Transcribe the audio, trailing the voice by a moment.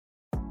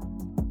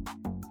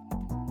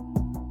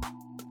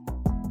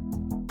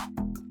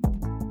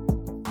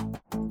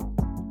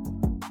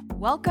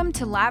Welcome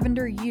to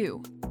Lavender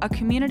U, a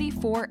community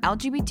for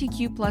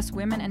LGBTQ plus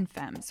women and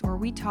femmes, where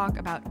we talk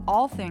about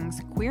all things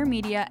queer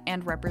media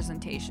and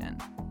representation.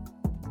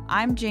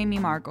 I'm Jamie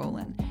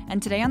Margolin,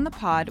 and today on the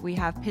pod we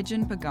have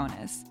Pigeon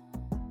Pagonis.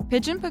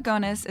 Pigeon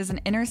Pagonis is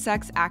an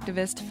intersex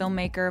activist,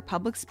 filmmaker,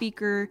 public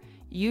speaker,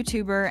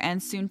 YouTuber,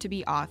 and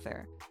soon-to-be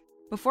author.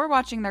 Before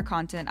watching their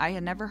content, I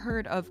had never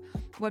heard of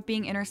what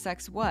being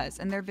intersex was,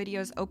 and their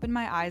videos opened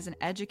my eyes and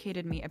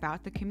educated me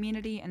about the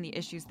community and the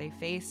issues they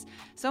face,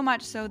 so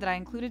much so that I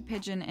included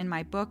Pigeon in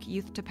my book,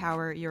 Youth to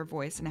Power, Your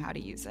Voice and How to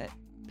Use It.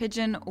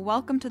 Pigeon,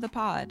 welcome to the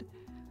pod.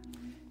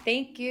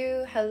 Thank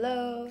you.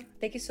 Hello.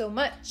 Thank you so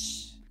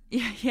much.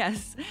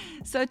 Yes.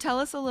 So tell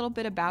us a little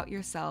bit about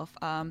yourself,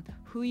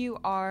 who you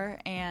are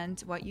and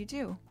what you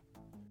do.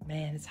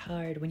 Man, it's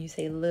hard when you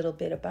say a little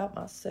bit about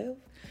myself.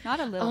 Not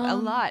a little, a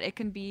lot. It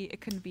can be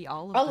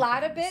all of a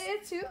lot of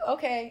bit too.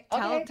 Okay.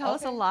 Tell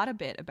us a lot of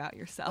bit about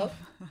yourself.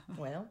 Oh,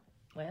 well,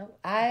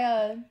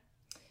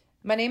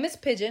 my name is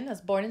Pigeon. I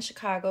was born in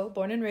Chicago,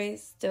 born and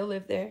raised, still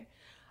live there.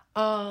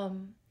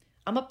 I'm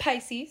a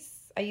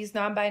Pisces. I use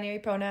non-binary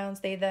pronouns,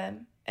 they,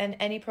 them, and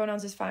any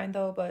pronouns is fine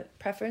though, but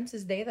preference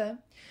is they, them.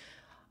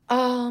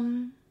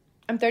 I'm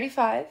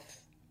 35.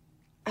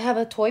 I have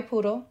a toy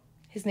poodle.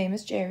 His name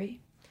is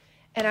Jerry.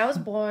 And I was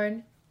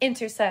born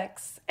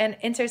intersex. And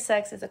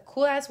intersex is a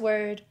cool-ass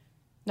word.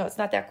 No, it's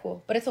not that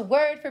cool. But it's a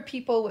word for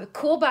people with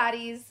cool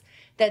bodies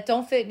that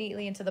don't fit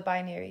neatly into the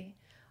binary.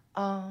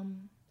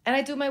 And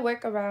I do my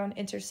work around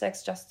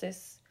intersex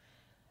justice.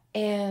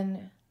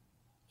 And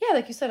yeah,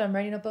 like you said, I'm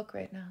writing a book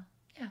right now.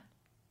 Yeah.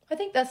 I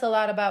think that's a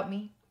lot about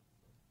me.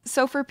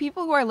 So for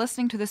people who are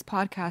listening to this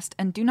podcast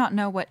and do not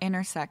know what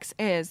intersex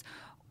is,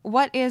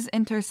 what is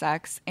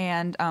intersex,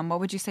 and what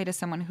would you say to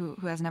someone who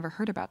has never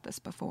heard about this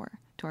before,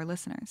 to our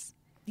listeners?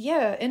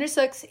 Yeah,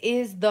 intersex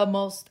is the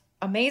most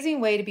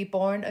amazing way to be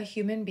born a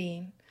human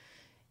being.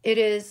 It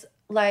is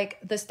like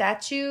the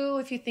statue,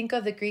 if you think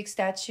of the Greek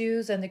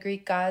statues and the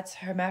Greek gods,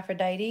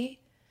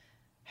 Hermaphrodite,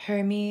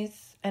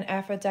 Hermes and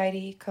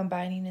Aphrodite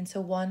combining into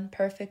one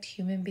perfect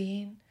human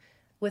being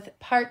with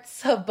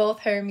parts of both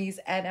Hermes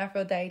and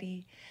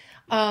Aphrodite.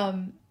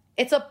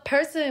 It's a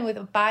person with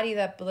a body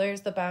that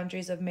blurs the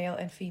boundaries of male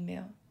and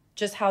female,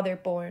 just how they're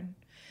born.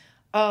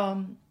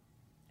 And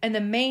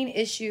the main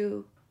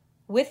issue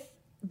with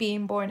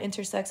being born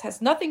intersex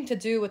has nothing to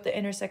do with the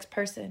intersex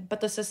person, but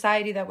the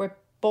society that we're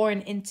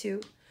born into,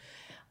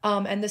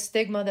 and the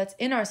stigma that's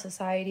in our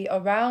society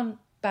around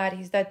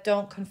bodies that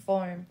don't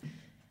conform,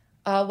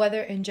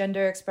 whether in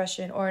gender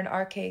expression or, in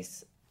our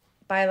case,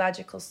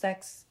 biological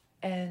sex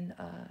and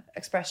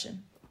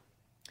expression.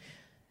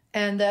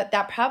 And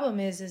that problem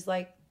is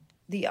like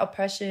the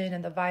oppression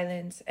and the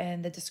violence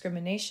and the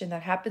discrimination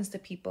that happens to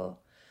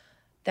people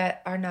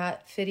that are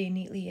not fitting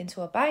neatly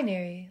into a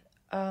binary.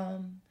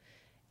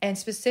 And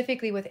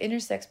specifically with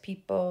intersex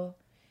people,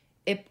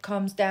 it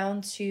comes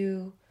down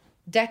to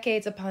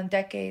decades upon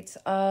decades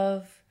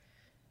of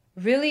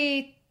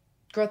really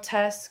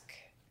grotesque,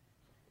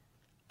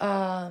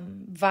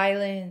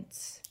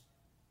 violent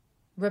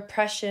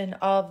repression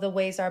of the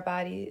ways our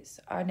bodies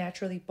are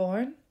naturally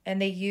born.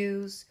 And they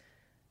use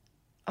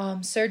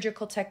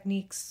surgical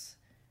techniques,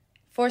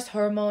 forced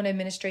hormone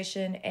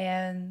administration,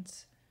 and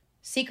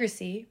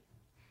secrecy.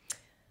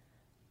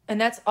 And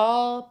that's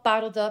all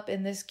bottled up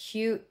in this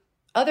cute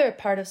other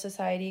part of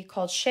society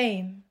called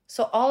shame.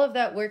 So all of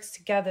that works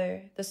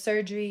together, the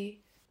surgery,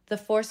 the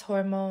forced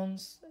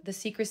hormones, the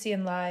secrecy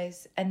and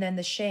lies, and then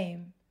the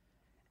shame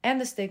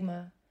and the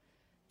stigma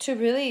to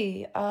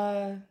really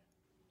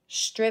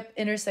strip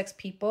intersex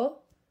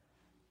people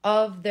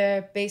of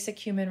their basic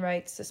human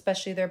rights,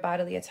 especially their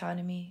bodily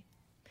autonomy.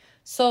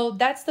 So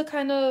that's the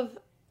kind of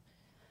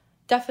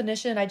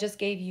definition I just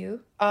gave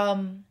you.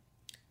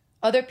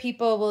 Other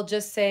people will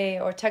just say,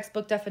 or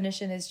textbook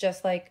definition is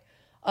just like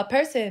a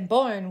person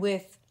born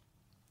with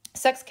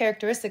sex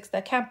characteristics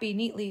that can't be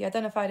neatly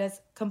identified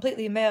as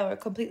completely male or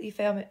completely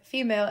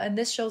female, and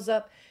this shows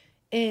up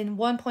in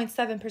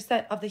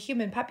 1.7% of the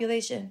human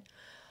population.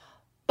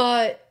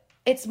 But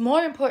it's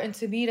more important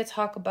to me to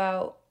talk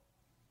about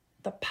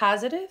the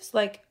positives.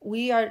 Like,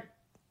 we are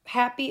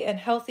happy and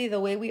healthy the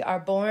way we are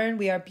born.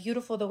 We are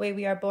beautiful the way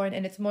we are born.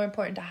 And it's more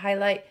important to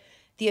highlight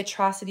the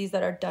atrocities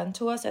that are done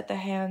to us at the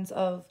hands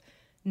of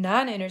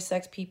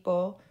non-intersex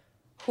people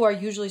who are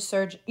usually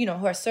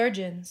who are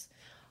surgeons,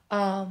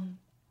 and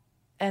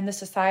the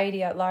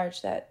society at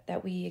large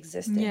that we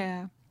exist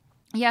in.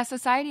 Yeah,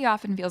 society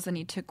often feels the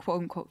need to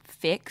quote unquote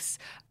fix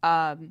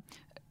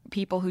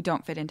people who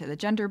don't fit into the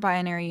gender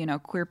binary.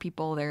 Queer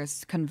people,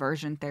 there's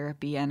conversion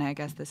therapy, and I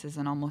guess this is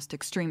an almost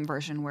extreme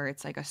version where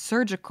it's like a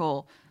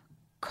surgical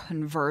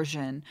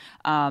conversion.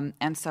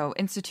 And so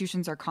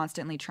institutions are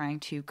constantly trying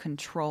to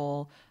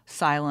control,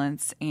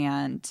 silence,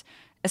 and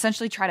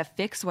essentially try to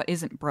fix what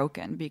isn't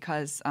broken,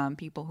 because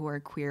people who are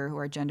queer, who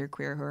are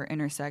genderqueer, who are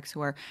intersex, who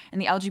are in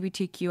the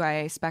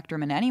LGBTQIA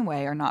spectrum in any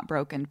way are not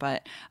broken,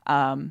 but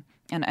and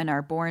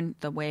are born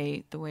the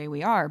way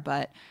we are.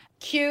 But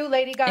Cue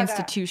Lady Gaga.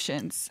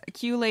 Institutions.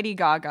 Cue Lady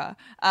Gaga.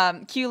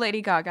 Cue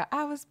Lady Gaga.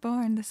 I was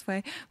born this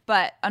way.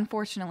 But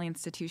unfortunately,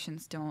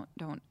 institutions don't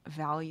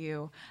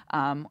value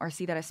or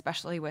see that,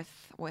 especially with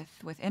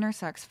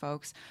intersex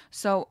folks.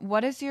 So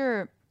what is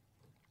your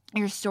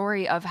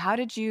story of how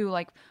did you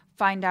like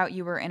find out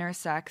you were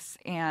intersex,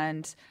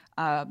 and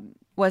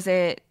was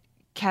it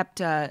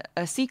kept a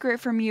secret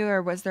from you,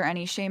 or was there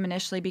any shame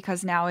initially?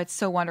 Because now it's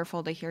so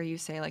wonderful to hear you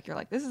say, like, you're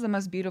like, this is the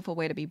most beautiful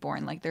way to be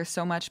born. Like, there's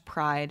so much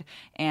pride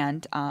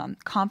and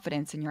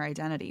confidence in your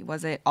identity.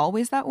 Was it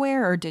always that way,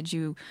 or did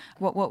you,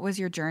 what was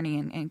your journey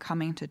in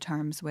coming to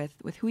terms with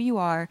who you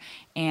are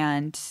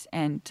and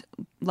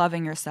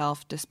loving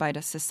yourself despite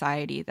a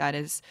society that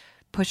is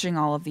pushing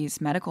all of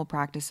these medical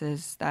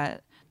practices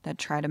that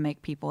try to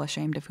make people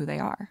ashamed of who they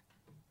are?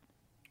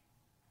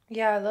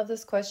 Yeah, I love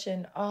this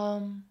question.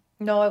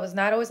 No, I was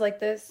not always like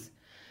this.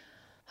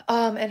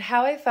 And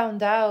how I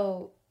found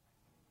out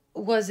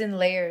was in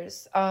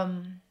layers.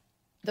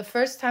 The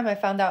first time I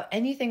found out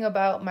anything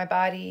about my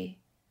body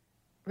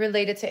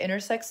related to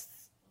intersex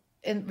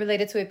and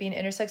related to it being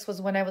intersex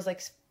was when I was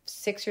like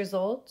 6 years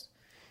old.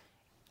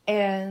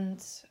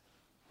 And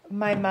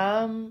my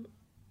mom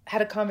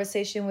had a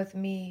conversation with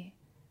me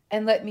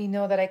and let me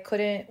know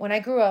that when I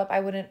grew up, I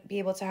wouldn't be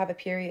able to have a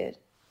period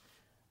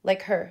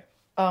like her,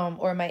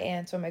 or my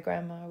aunt or my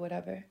grandma or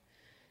whatever.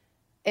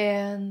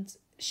 And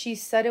she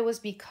said it was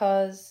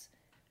because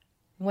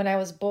when I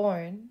was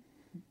born,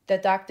 the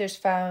doctors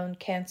found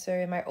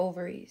cancer in my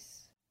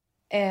ovaries.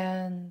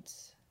 And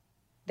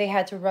they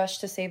had to rush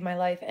to save my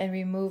life and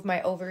remove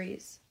my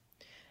ovaries.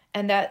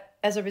 And that,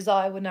 as a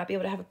result, I would not be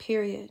able to have a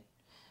period.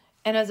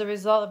 And as a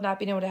result of not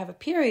being able to have a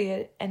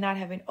period and not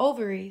having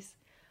ovaries,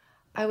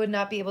 I would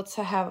not be able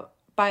to have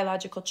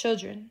biological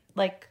children,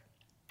 like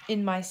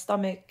in my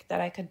stomach that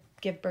I could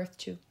give birth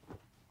to.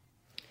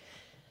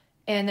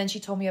 And then she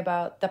told me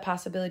about the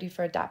possibility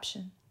for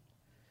adoption.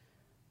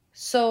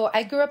 So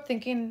I grew up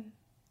thinking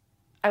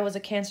I was a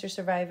cancer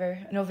survivor,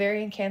 an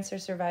ovarian cancer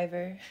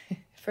survivor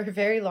for a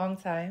very long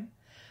time.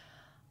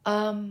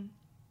 And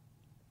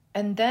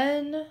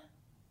then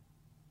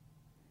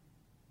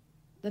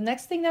the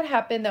next thing that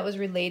happened that was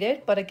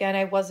related, but again,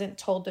 I wasn't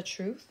told the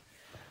truth,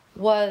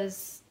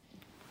 was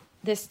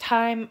this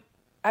time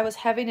I was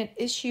having an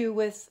issue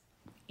with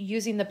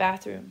using the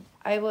bathroom.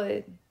 I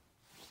would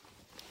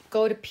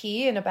go to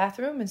pee in a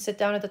bathroom and sit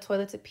down at the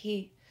toilet to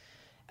pee.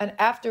 And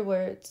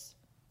afterwards,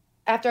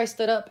 after I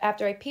stood up,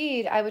 after I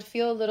peed, I would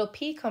feel a little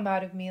pee come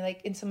out of me,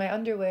 like into my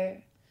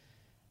underwear.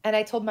 And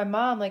I told my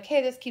mom, like,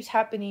 hey, this keeps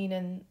happening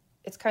and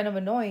it's kind of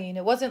annoying.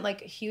 It wasn't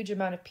like a huge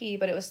amount of pee,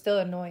 but it was still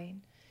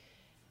annoying.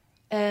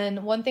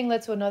 And one thing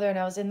led to another, and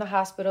I was in the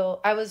hospital.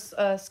 I was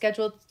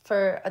scheduled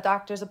for a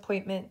doctor's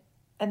appointment,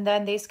 and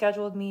then they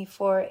scheduled me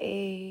for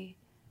a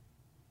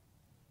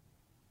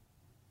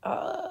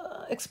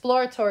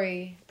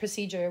exploratory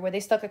procedure where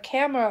they stuck a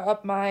camera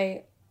up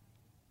my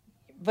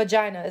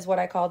vagina, is what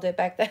I called it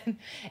back then.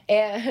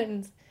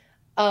 And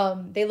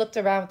they looked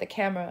around with the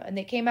camera and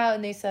they came out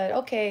and they said,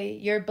 okay,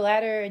 your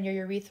bladder and your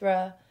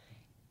urethra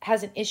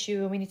has an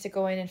issue and we need to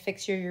go in and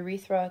fix your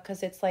urethra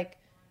because it's like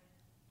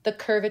the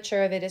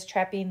curvature of it is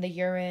trapping the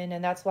urine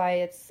and that's why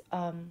it's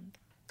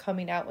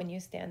coming out when you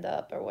stand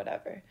up or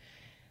whatever.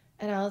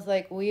 And I was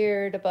like,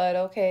 weird, but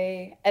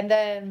okay. And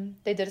then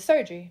they did a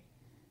surgery.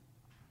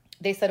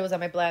 They said it was on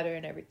my bladder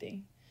and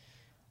everything.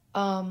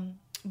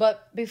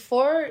 But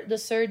before the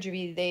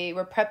surgery, they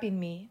were prepping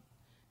me.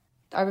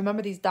 I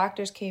remember these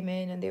doctors came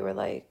in and they were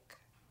like,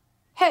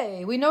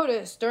 hey, we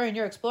noticed during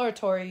your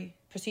exploratory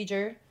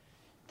procedure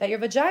that your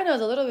vagina is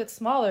a little bit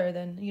smaller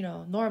than,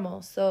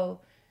 normal.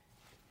 So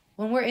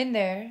when we're in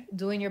there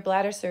doing your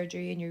bladder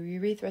surgery and your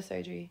urethra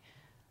surgery,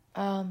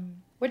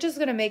 we're just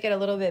going to make it a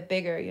little bit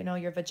bigger,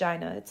 your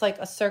vagina. It's like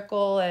a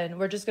circle and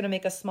we're just going to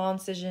make a small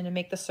incision and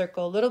make the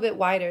circle a little bit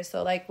wider.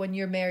 So like when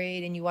you're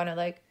married and you want to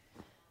like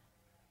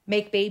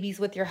make babies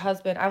with your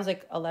husband. I was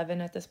like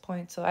 11 at this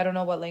point, so I don't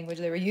know what language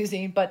they were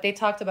using, but they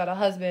talked about a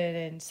husband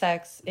and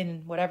sex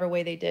in whatever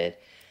way they did.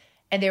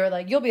 And they were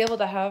like, you'll be able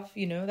to have,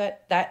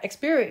 that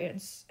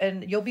experience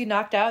and you'll be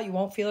knocked out. You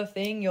won't feel a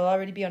thing. You'll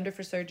already be under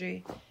for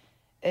surgery.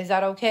 Is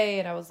that okay?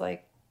 And I was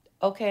like,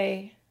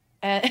 okay.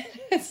 And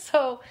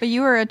so. But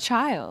you were a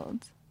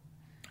child.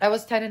 I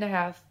was 10 and a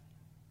half,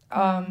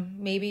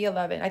 maybe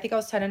 11. I think I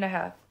was 10 and a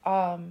half.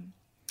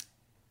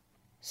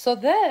 So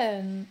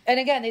then, and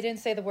again, they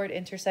didn't say the word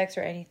intersex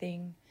or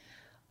anything.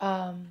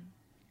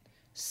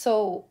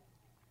 So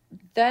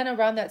then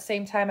around that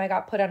same time, I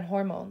got put on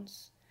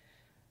hormones.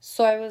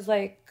 So I was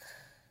like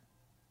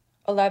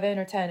 11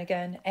 or 10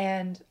 again.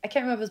 And I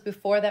can't remember if it was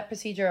before that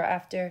procedure or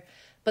after.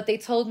 But they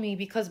told me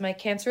because my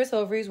cancerous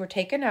ovaries were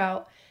taken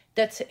out,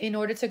 that in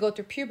order to go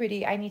through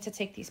puberty, I need to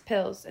take these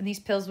pills. And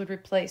these pills would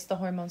replace the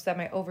hormones that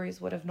my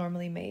ovaries would have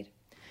normally made.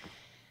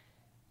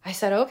 I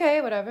said, okay,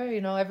 whatever.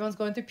 Everyone's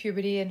going through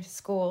puberty in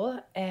school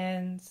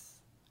and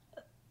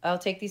I'll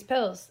take these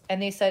pills.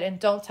 And they said, and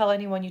don't tell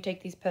anyone you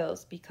take these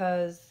pills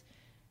because,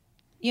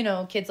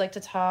 kids like to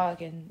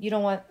talk and you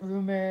don't want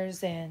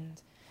rumors and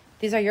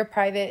These are your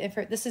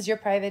this is your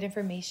private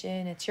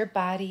information. It's your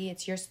body.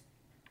 It's your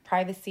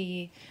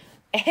privacy.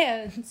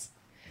 And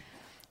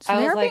so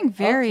they're being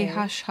very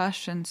hush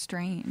hush and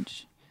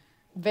strange.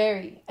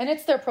 Very. And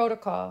it's their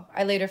protocol.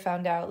 I later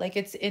found out. Like,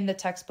 it's in the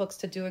textbooks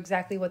to do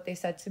exactly what they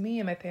said to me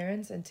and my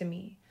parents and to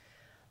me.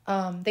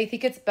 They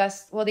think it's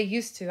best. Well, they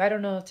used to. I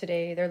don't know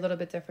today. They're a little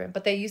bit different.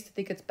 But they used to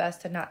think it's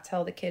best to not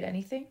tell the kid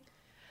anything.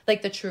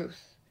 Like, the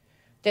truth.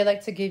 They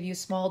like to give you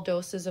small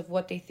doses of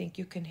what they think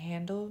you can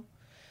handle.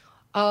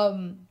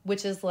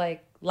 Which is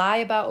like, lie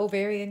about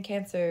ovarian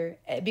cancer.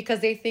 Because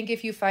they think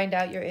if you find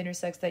out you're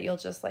intersex that you'll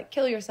just, like,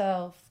 kill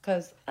yourself.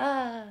 Because,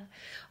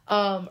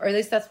 or at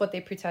least that's what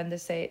they pretend to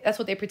say. That's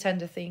what they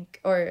pretend to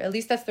think. Or at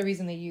least that's the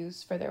reason they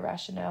use for their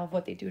rationale of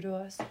what they do to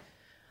us.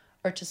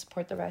 Or to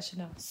support the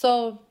rationale.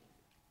 So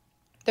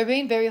they're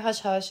being very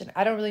hush-hush, and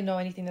I don't really know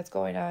anything that's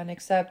going on,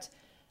 except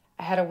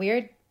I had a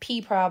weird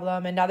pee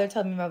problem, and now they're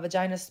telling me my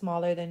vagina's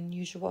smaller than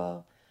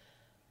usual.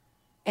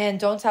 And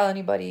don't tell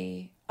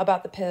anybody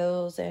about the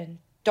pills, and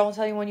don't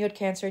tell anyone you had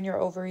cancer in your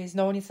ovaries.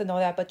 No one needs to know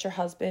that but your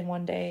husband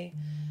one day.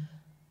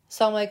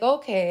 So I'm like,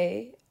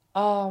 okay.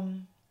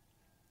 And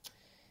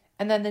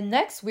then the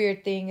next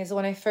weird thing is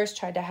when I first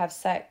tried to have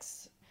sex.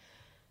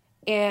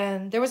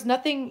 And there was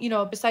nothing, you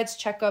know, besides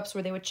checkups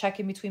where they would check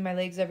in between my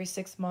legs every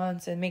 6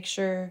 months and make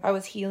sure I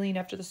was healing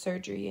after the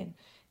surgery and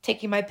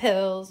taking my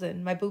pills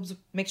and my boobs,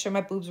 make sure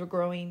my boobs were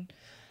growing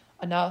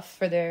enough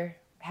for their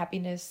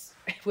happiness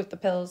with the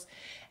pills.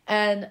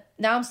 And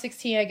now I'm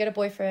 16, I get a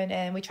boyfriend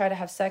and we try to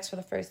have sex for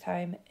the first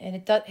time.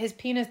 And his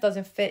penis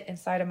doesn't fit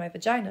inside of my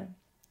vagina.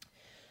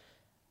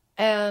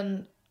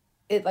 And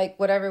it, like,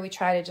 whatever we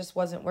tried, it just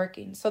wasn't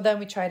working. So then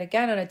we tried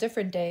again on a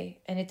different day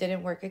and it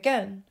didn't work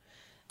again.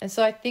 And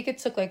so I think it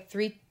took like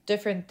 3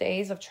 different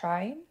days of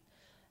trying.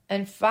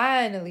 And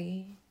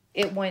finally,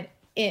 it went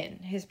in.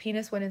 His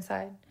penis went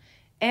inside.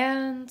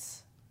 And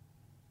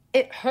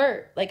it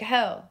hurt like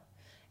hell.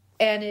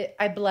 And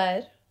I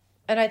bled.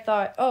 And I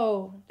thought,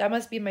 oh, that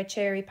must be my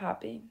cherry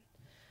popping.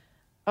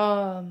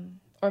 Or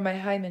my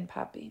hymen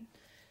popping.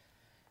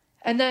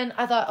 And then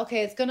I thought,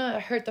 okay, it's going to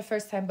hurt the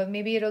first time, but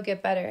maybe it'll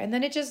get better. And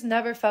then it just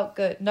never felt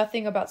good.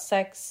 Nothing about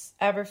sex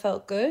ever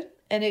felt good.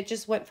 And it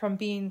just went from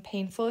being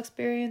painful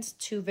experience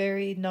to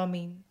very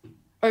numbing,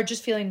 or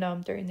just feeling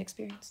numb during the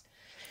experience.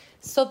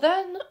 So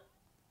then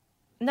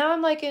now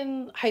I'm like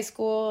in high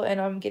school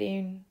and I'm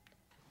getting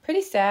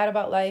pretty sad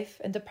about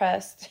life and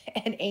depressed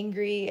and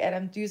angry. And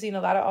I'm using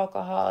a lot of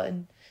alcohol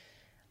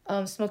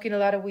and smoking a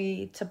lot of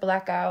weed to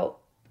black out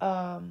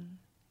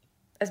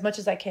as much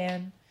as I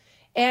can.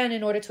 And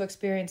in order to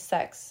experience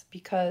sex,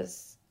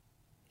 because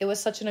it was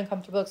such an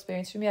uncomfortable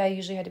experience for me, I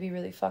usually had to be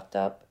really fucked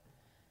up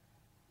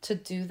to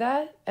do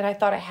that. And I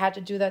thought I had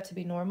to do that to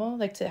be normal,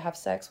 like to have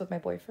sex with my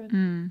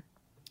boyfriend.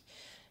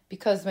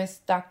 Because my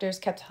doctors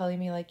kept telling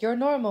me, like, you're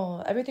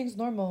normal, everything's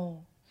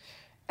normal.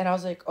 And I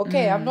was like,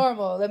 okay, I'm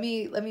normal. Let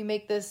me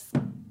make this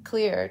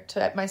clear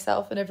to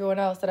myself and everyone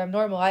else that I'm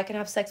normal. I can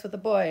have sex with a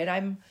boy and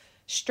I'm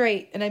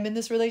straight and I'm in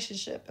this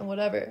relationship and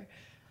whatever.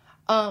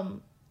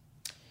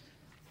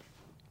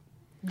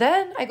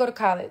 Then I go to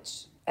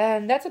college.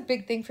 And that's a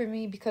big thing for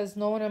me because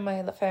no one in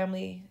my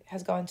family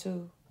has gone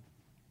to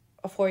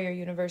a 4-year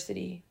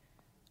university.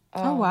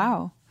 Oh,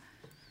 wow.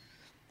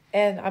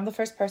 And I'm the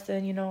first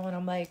person, you know, and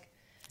I'm like,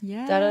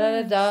 yeah,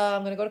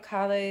 I'm going to go to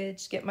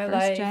college, get my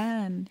life.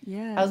 Gen.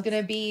 Yeah. I was going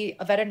to be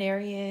a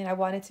veterinarian. I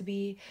wanted to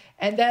be.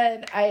 And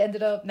then I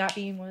ended up not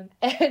being one.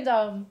 And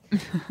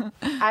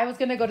I was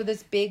going to go to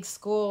this big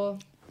school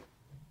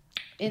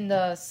in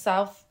the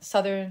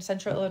southern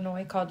central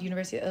Illinois called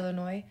University of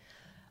Illinois.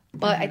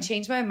 But I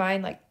changed my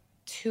mind like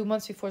 2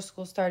 months before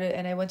school started.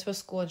 And I went to a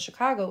school in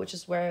Chicago, which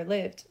is where I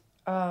lived.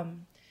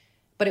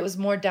 But it was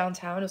more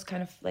downtown. It was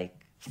kind of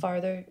like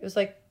farther. It was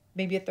like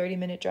maybe a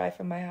 30-minute drive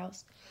from my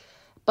house.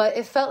 But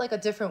it felt like a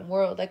different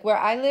world. Like where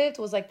I lived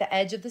was like the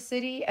edge of the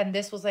city. And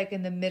this was like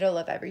in the middle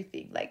of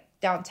everything. Like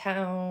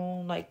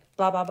downtown, like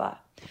blah, blah, blah.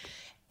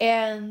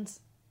 And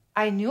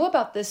I knew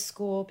about this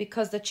school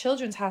because the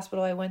children's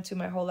hospital I went to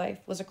my whole life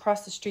was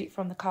across the street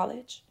from the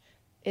college.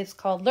 It's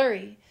called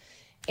Lurie.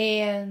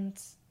 And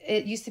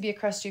it used to be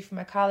across the street from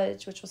my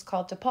college, which was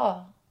called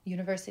DePaul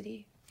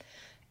University.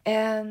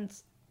 And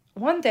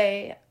one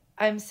day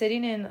I'm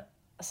sitting in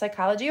a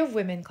psychology of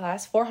women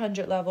class,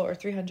 400 level or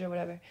 300,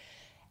 whatever,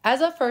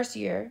 as a first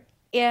year.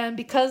 And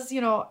because,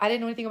 you know, I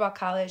didn't know anything about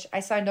college,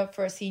 I signed up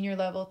for a senior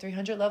level,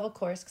 300 level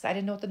course because I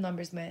didn't know what the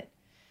numbers meant.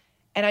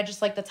 And I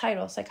just liked the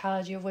title,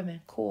 Psychology of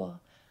Women. Cool.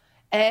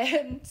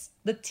 And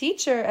the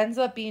teacher ends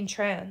up being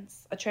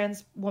a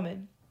trans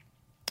woman,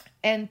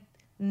 and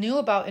knew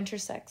about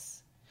intersex.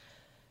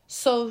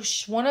 So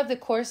one of the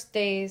course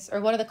days,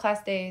 or one of the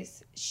class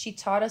days, she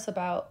taught us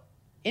about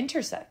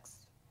intersex,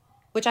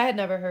 which I had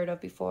never heard of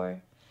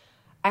before.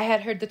 I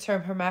had heard the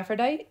term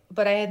hermaphrodite,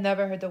 but I had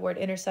never heard the word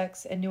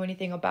intersex and knew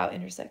anything about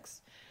intersex.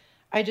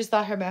 I just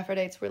thought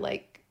hermaphrodites were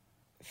like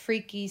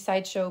freaky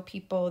sideshow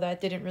people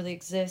that didn't really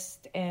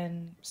exist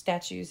and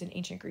statues in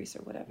ancient Greece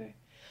or whatever.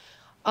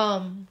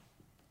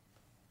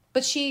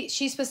 But she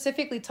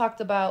specifically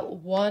talked about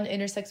one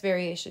intersex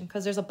variation,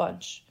 because there's a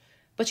bunch.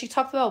 But she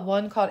talked about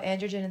one called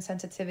androgen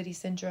insensitivity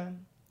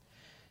syndrome,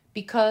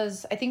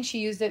 because I think she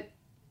used it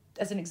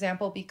as an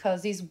example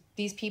because these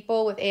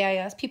people with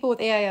AIS,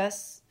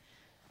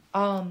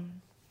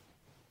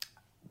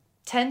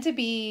 tend to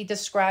be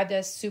described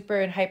as super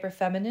and hyper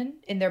feminine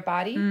in their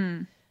body,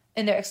 in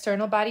their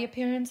external body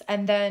appearance,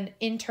 and then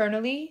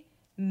internally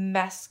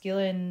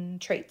masculine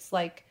traits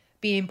like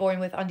being born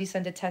with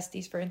undescended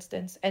testes, for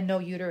instance, and no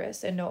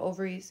uterus and no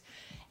ovaries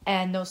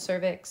and no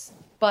cervix,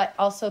 but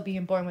also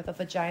being born with a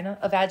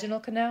vaginal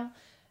canal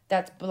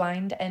that's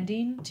blind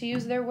ending, to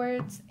use their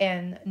words,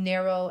 and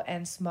narrow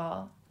and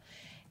small.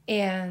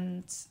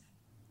 And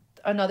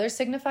another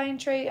signifying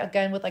trait,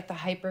 again with like the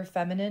hyper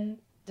feminine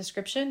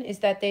description, is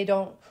that they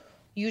don't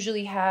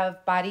usually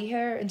have body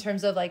hair in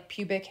terms of like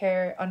pubic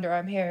hair,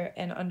 underarm hair,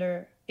 and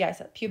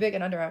pubic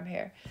and underarm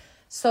hair.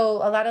 So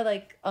a lot of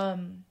like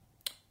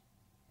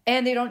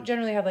and they don't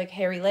generally have like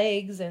hairy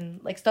legs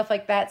and like stuff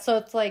like that. So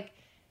it's like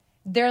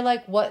they're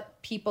like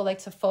what people like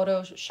to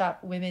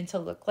Photoshop women to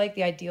look like,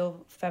 the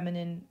ideal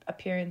feminine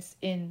appearance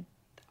in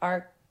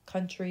our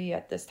country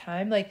at this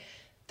time. Like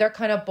they're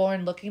kind of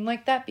born looking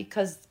like that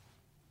because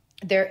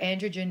they're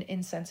androgen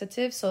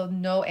insensitive. So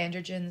no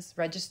androgens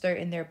register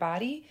in their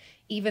body,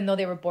 even though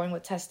they were born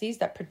with testes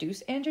that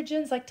produce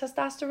androgens like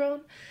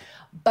testosterone.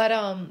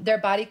 But their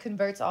body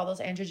converts all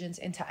those androgens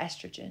into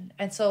estrogen.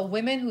 And so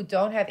women who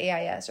don't have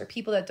AIS, or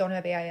people that don't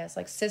have AIS,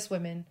 like cis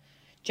women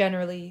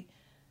generally,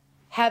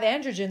 have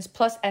androgens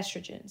plus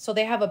estrogen. So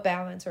they have a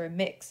balance or a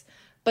mix.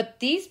 But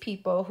these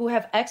people who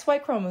have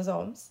XY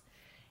chromosomes,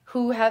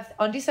 who have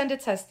undescended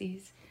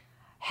testes,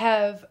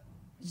 have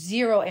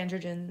zero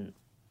androgen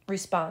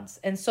response.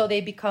 And so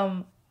they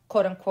become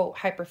quote unquote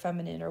hyper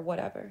feminine or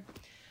whatever.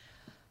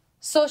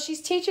 So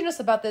she's teaching us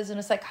about this in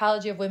a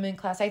psychology of women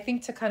class, I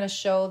think to kind of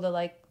show the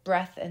like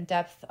breadth and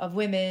depth of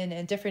women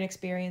and different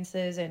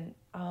experiences. And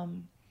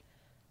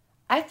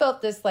I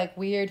felt this like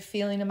weird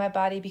feeling in my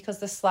body because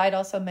the slide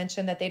also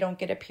mentioned that they don't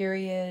get a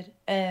period.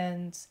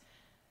 And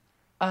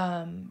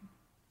but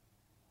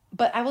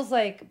I was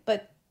like,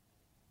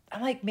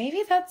 I'm like,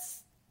 maybe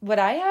that's what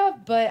I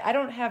have, but I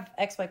don't have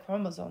XY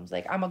chromosomes.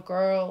 Like I'm a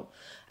girl.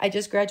 I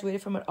just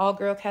graduated from an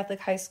all-girl Catholic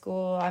high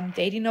school. I'm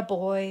dating a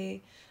boy.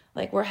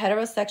 Like, we're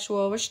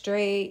heterosexual, we're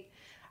straight.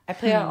 I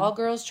play on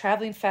all-girls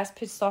traveling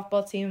fast-pitch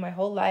softball team my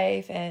whole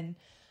life, and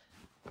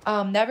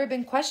never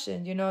been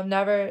questioned, you know?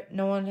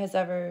 No one has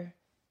ever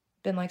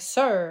been like,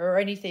 sir, or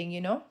anything, you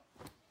know?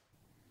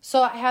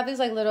 So I have this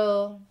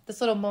little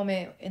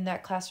moment in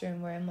that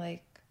classroom where I'm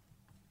like,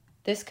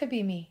 this could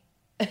be me.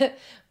 But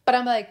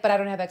I'm like, but I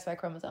don't have XY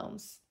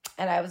chromosomes,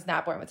 and I was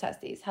not born with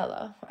testes.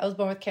 Hello. I was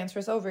born with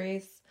cancerous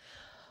ovaries.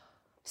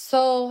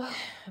 So,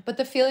 but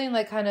the feeling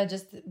like kind of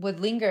just would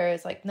linger.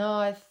 It's like, no,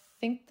 I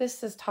think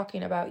this is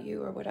talking about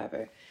you or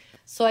whatever.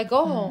 So I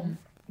go home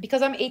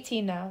because I'm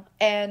 18 now,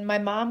 and my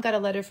mom got a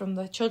letter from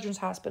the children's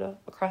hospital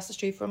across the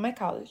street from my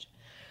college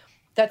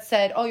that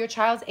said, oh, your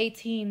child's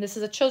 18. This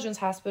is a children's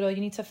hospital.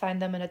 You need to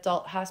find them an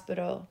adult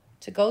hospital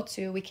to go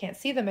to. We can't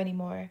see them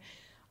anymore.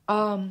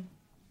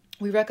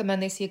 We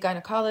recommend they see a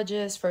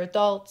gynecologist for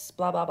adults,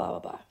 blah, blah, blah, blah,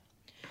 blah.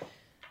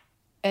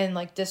 And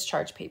like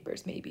discharge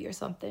papers maybe or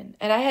something.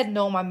 And I had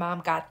known my mom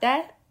got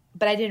that,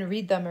 but I didn't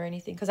read them or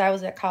anything because I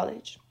was at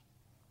college.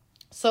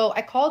 So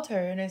I called her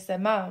and I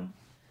said, Mom,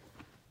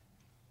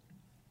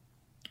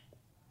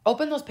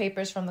 open those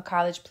papers from the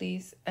college,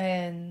 please.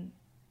 And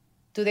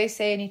do they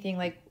say anything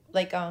like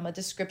a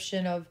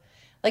description of,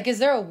 like, is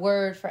there a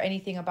word for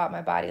anything about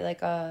my body,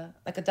 like a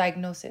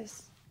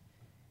diagnosis?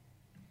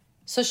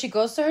 So she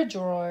goes to her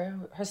drawer,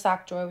 her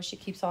sock drawer, where she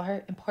keeps all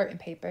her important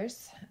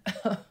papers.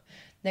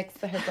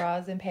 Next to her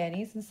bras and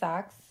panties and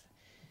socks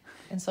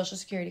and social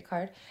security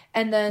card.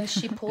 And then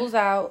she pulls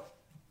out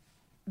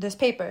this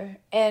paper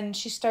and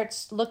she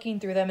starts looking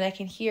through them, and I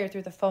can hear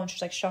through the phone.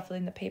 She's like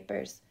shuffling the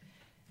papers.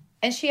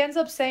 And she ends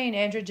up saying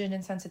androgen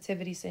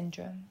insensitivity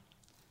syndrome.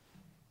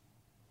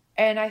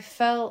 And I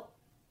felt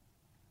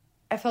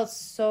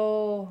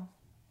so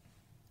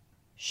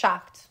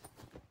shocked.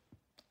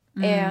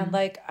 And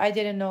like, I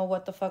didn't know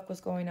what the fuck was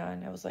going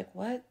on. I was like,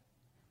 what?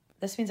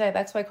 This means I have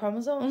XY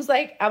chromosomes?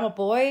 Like, I'm a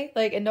boy?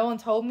 Like, and no one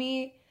told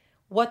me?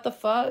 What the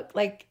fuck?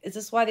 Like, is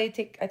this why I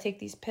take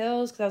these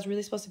pills? Because I was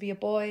really supposed to be a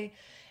boy.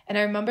 And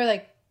I remember,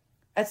 like,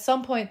 at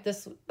some point,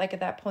 at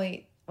that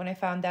point, when I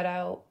found that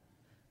out,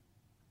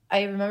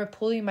 I remember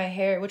pulling my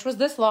hair, which was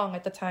this long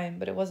at the time,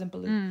 but it wasn't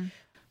blue.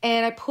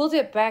 And I pulled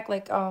it back,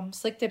 like,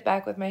 slicked it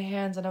back with my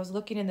hands, and I was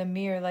looking in the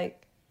mirror,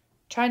 like,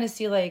 trying to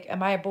see, like,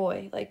 am I a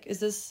boy? Like, is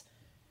this...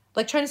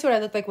 like, trying to see what I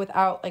look like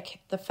without, like,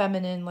 the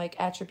feminine, like,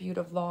 attribute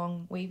of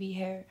long, wavy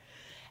hair.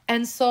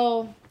 And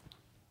so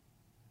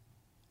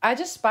I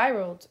just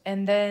spiraled.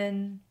 And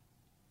then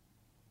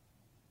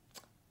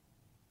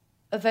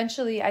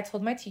eventually I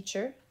told my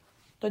teacher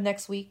the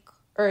next week,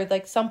 or,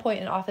 like, some point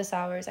in office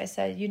hours, I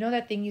said, you know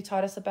that thing you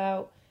taught us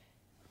about,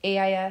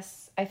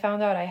 AIS? I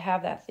found out I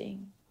have that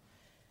thing.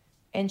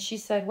 And she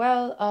said,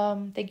 well,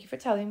 thank you for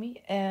telling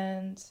me.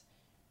 And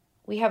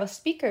we have a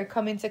speaker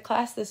coming to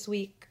class this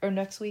week or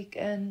next week,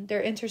 and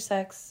they're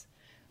intersex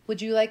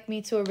would you like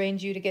me to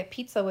arrange you to get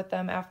pizza with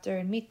them after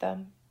and meet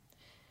them?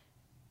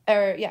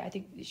 Or, yeah, I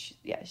think, she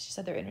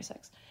said they're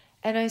intersex.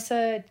 And I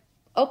said,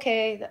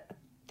 okay,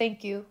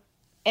 thank you.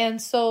 And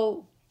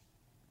so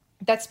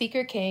that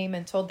speaker came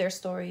and told their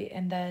story,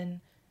 and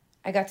then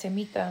I got to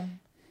meet them.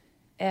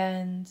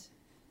 And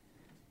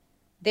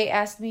they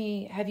asked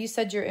me, have you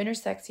said you're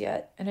intersex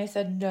yet? And I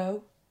said,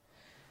 no.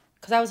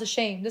 Because I was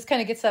ashamed. This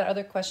kind of gets to that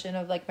other question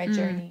of, like, my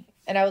journey.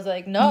 And I was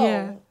like, no.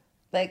 Yeah.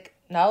 Like,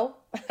 no.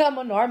 I'm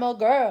a normal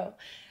girl.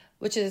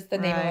 Which is the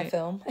name of my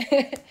film.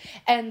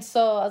 And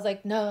so I was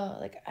like, no,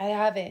 like, I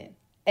haven't.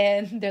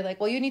 And they're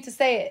like, well, you need to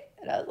say it.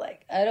 And I was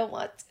like, I don't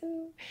want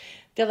to.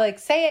 They're like,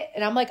 say it.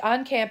 And I'm like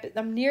on campus.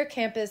 I'm near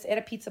campus at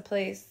a pizza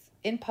place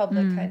in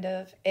public, kind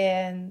of.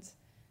 And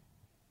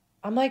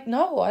I'm like,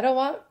 no, I don't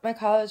want my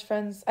college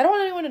friends. I don't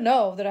want anyone to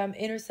know that I'm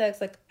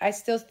intersex. Like, I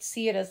still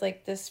see it as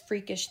like this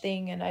freakish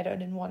thing, and I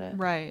didn't want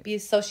to be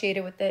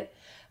associated with it.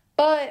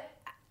 But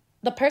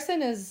the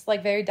person is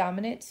like very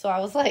dominant. So I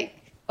was like,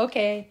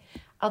 okay,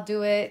 I'll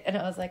do it. And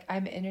I was like,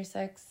 I'm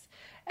intersex.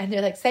 And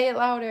they're like, say it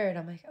louder. And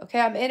I'm like,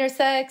 okay, I'm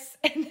intersex.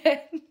 And then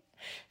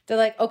they're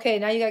like, okay,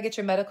 now you got to get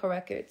your medical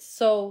records.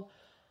 So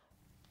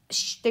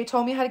they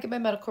told me how to get my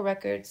medical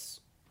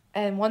records.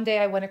 And one day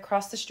I went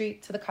across the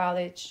street to the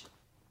college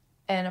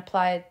and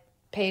applied,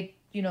 paid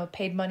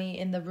money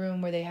in the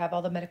room where they have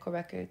all the medical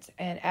records,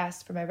 and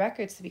asked for my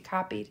records to be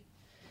copied.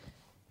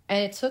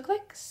 And it took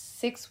like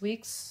 6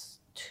 weeks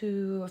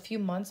to a few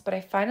months, but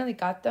I finally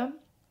got them.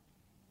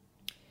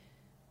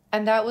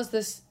 And that was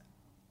this,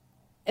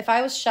 if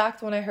I was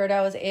shocked when I heard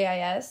I was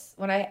AIS,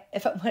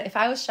 if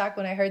I was shocked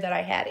when I heard that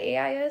I had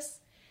AIS,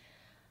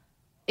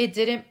 it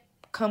didn't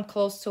come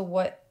close to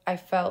what I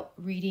felt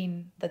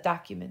reading the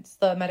documents,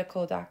 the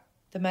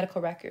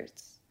medical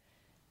records.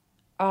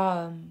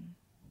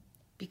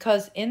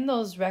 Because in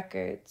those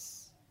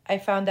records, I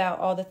found out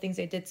all the things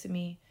they did to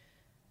me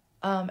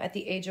at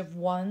the age of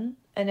 1,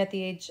 and at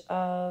the age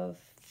of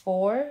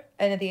 4,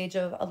 and at the age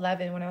of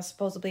 11 when I was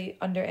supposedly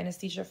under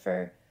anesthesia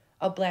for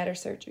a bladder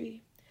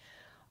surgery.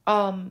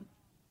 And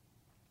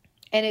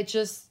it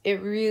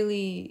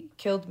really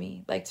killed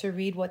me, like, to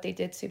read what they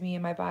did to me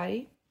in my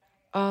body.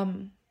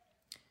 So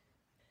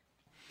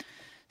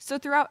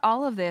throughout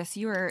all of this,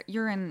 you're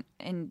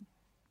in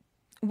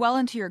well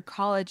into your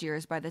college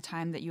years by the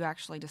time that you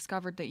actually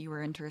discovered that you were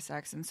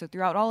intersex. And so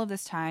throughout all of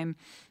this time,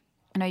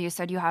 I know you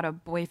said you had a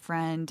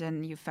boyfriend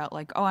and you felt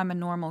like, oh, I'm a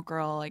normal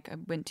girl. Like, I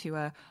went to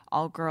a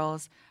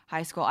all-girls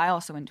high school. I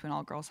also went to an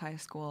all-girls high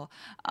school.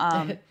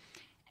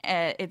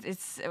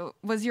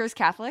 Was yours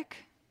Catholic?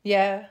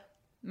 Yeah.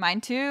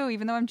 Mine too,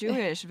 even though I'm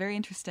Jewish. Very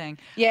interesting.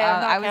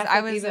 Yeah, I'm not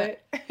Catholic either.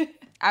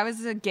 I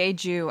was a gay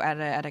Jew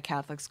at a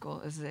Catholic school.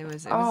 It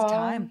was a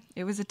time.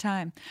 It was a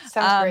time.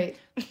 Sounds great.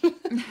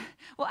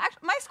 Well,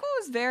 actually, my school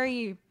was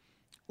very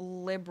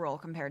liberal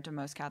compared to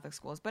most Catholic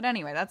schools. But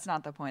anyway, that's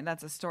not the point.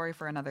 That's a story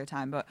for another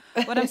time. But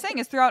what I'm saying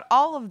is, throughout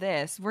all of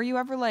this, were you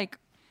like,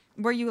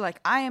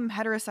 I am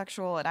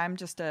heterosexual and I'm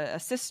just a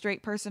cis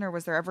straight person, or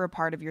was there ever a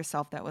part of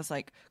yourself that was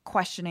like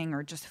questioning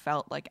or just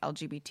felt like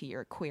LGBT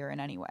or queer in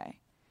any way?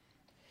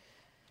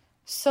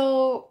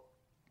 So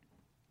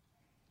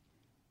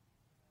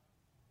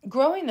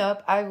growing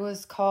up, I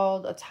was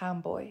called a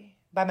tomboy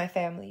by my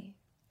family,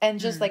 and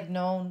just like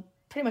known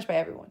pretty much by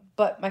everyone.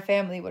 But my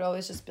family would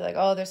always just be like,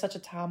 oh, they're such a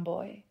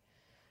tomboy.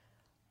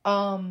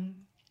 And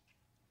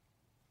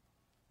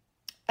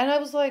I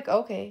was like,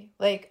 okay,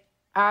 like,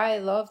 I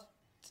loved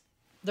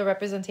the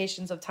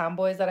representations of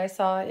tomboys that I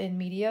saw in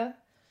media,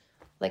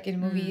 like in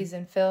movies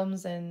and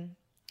films and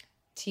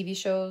TV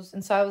shows.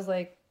 And so I was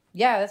like,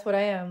 yeah, that's what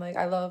I am. Like,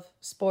 I love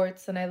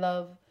sports and I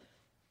love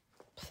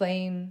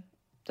playing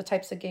the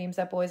types of games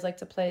that boys like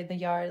to play in the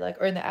yard,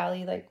 like, or in the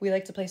alley. Like, we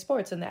like to play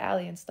sports in the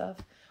alley and stuff,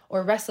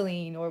 or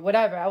wrestling or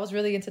whatever. I was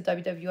really into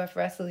WWF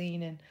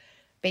wrestling and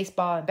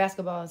baseball and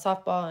basketball and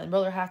softball and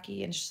roller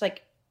hockey and just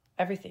like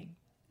everything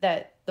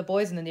that the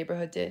boys in the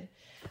neighborhood did.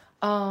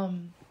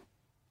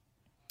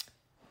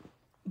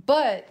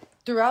 But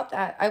throughout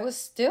that, I was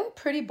still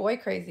pretty boy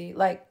crazy,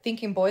 like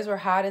thinking boys were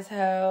hot as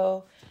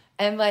hell.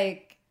 And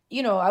like,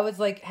 you know, I was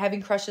like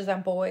having crushes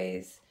on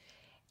boys.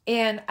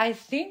 And I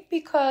think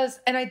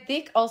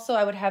also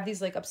I would have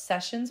these like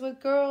obsessions with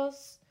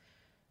girls,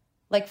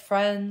 like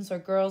friends or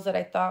girls that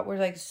I thought were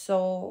like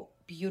so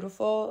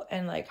beautiful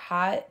and like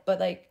hot. But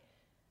like,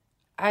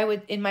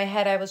 in my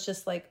head, I was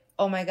just like,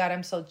 oh my God,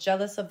 I'm so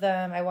jealous of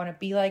them. I want to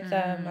be like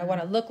them. I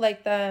want to look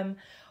like them.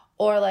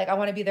 Or like, I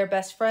want to be their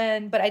best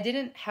friend. But I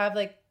didn't have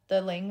like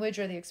the language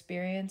or the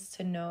experience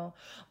to know.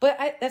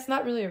 But that's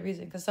not really a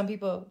reason, because some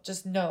people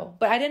just know.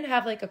 But I didn't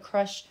have like a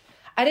crush.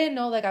 I didn't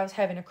know like I was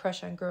having a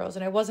crush on girls,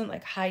 and I wasn't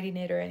like hiding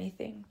it or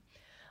anything.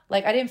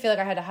 Like, I didn't feel like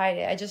I had to hide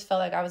it. I just felt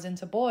like I was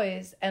into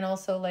boys. And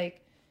also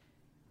like,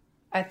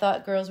 I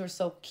thought girls were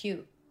so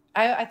cute.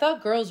 I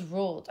thought girls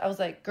ruled. I was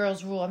like,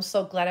 girls rule. I'm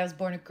so glad I was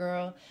born a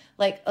girl.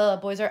 Like,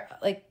 boys are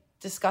like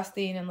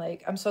disgusting. And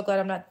like, I'm so glad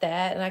I'm not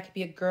that. And I could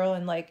be a girl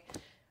and like,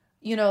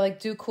 you know, like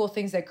do cool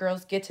things that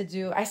girls get to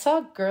do. I saw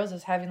girls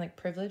as having like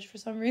privilege for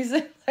some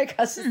reason. Like,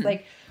 I was just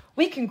like,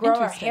 we can grow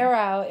our hair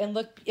out and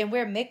look and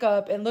wear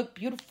makeup and look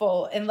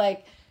beautiful, and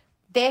like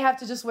they have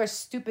to just wear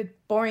stupid,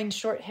 boring,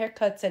 short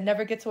haircuts and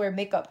never get to wear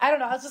makeup. I don't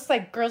know. I was just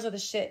like, girls are the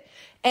shit.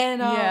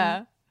 And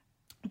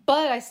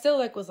but I still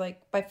like was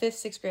like by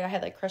 5th, 6th grade, I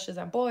had like crushes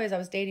on boys. I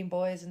was dating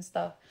boys and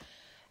stuff.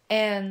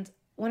 And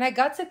when I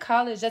got to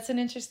college, that's an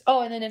interest.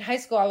 Oh, and then in high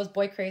school, I was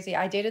boy crazy.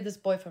 I dated this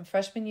boy from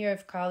freshman year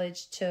of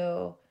college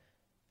till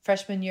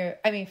freshman year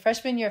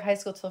of high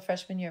school till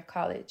freshman year of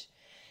college.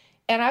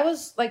 And I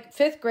was like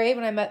 5th grade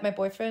when I met my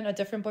boyfriend, a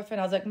different boyfriend.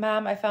 I was like,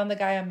 Mom, I found the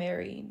guy I'm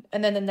marrying.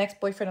 And then the next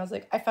boyfriend, I was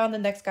like, I found the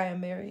next guy I'm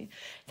marrying.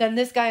 Then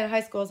this guy in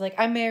high school, I was like,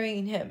 I'm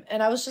marrying him.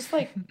 And I was just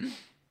like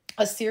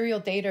a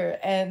serial dater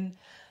and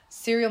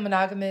serial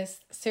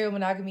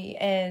monogamy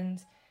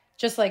and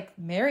just like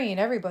marrying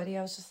everybody.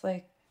 I was just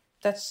like,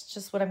 that's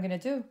just what I'm going to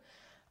do.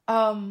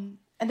 And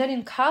then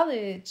in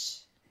college,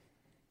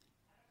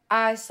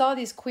 I saw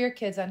these queer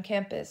kids on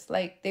campus.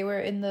 Like they were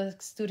in the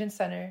student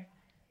center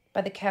by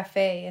the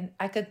cafe, and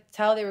I could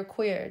tell they were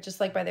queer just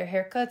like by their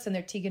haircuts and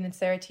their Tegan and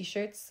Sarah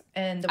t-shirts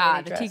and the way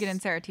they dressed. The Tegan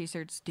and Sarah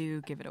t-shirts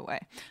do give it away.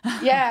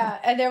 Yeah,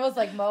 and there was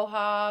like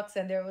mohawks,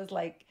 and there was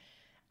like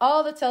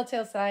all the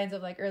telltale signs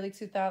of like mid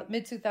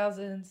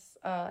 2000s.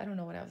 I don't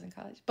know when I was in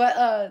college,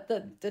 but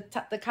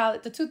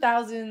the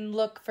 2000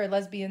 look for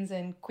lesbians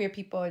and queer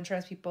people and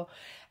trans people,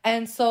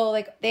 and so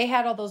like they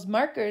had all those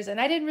markers,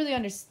 and I didn't really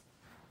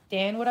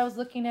understand what I was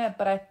looking at,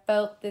 but I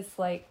felt this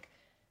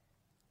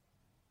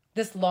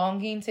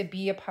longing to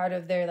be a part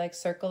of their like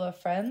circle of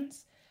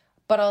friends,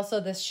 but also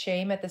this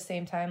shame at the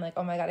same time, like,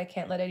 oh my God, I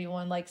can't let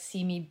anyone like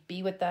see me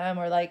be with them,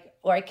 or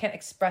I can't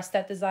express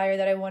that desire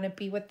that I want to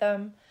be with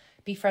them,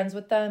 be friends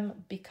with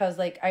them, because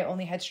like I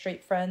only had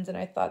straight friends and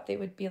I thought they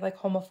would be like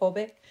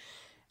homophobic.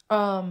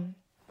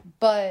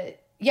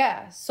 But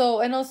yeah,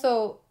 so, and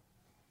also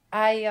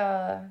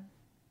I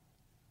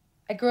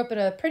grew up in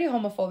a pretty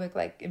homophobic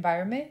like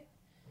environment.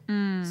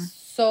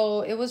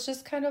 So it was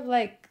just kind of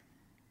like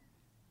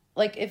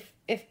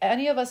if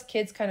any of us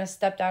kids kind of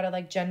stepped out of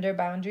like gender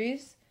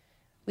boundaries,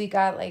 we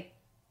got like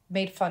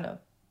made fun of.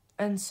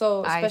 And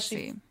so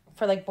especially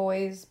for like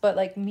boys, but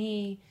like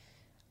me,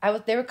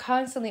 they were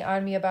constantly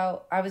on me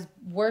about I was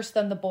worse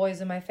than the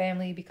boys in my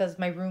family because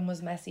my room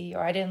was messy,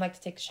 or I didn't like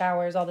to take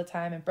showers all the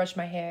time and brush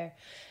my hair.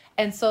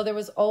 And so there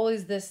was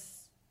always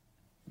this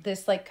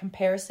like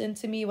comparison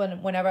to me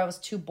whenever I was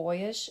too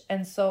boyish.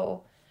 And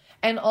so,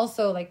 and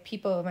also like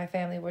people in my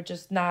family were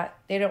just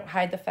they don't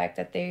hide the fact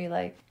that they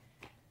like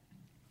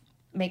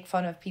make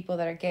fun of people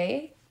that are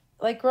gay,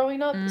 like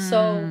growing up.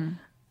 So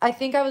I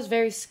think I was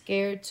very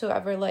scared to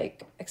ever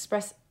like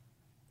express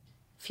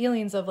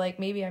feelings of like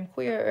maybe I'm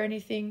queer or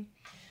anything,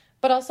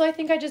 but also I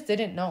think I just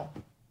didn't know.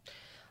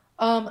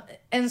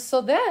 And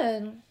so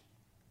then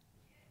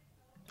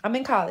I'm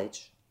in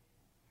college.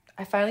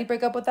 I finally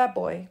break up with that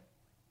boy.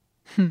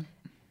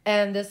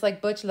 And this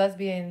like butch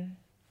lesbian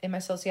in my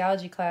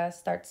sociology class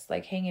starts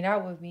like hanging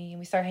out with me, and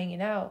we start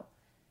hanging out.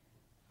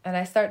 And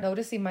I start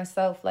noticing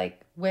myself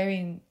like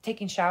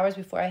taking showers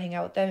before I hang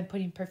out with them and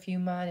putting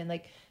perfume on and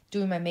like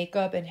doing my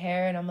makeup and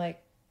hair. And I'm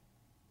like,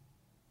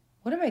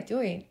 what am I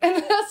doing? And I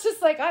was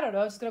just like, I don't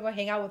know, I'm just going to go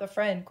hang out with a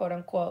friend, quote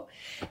unquote.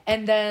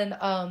 And then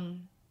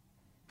I'm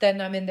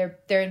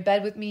they're in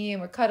bed with me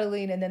and we're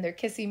cuddling, and then they're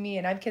kissing me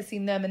and I'm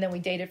kissing them. And then we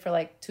dated for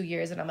like 2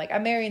 years, and I'm like,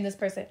 I'm marrying this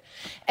person.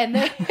 And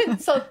then,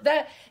 so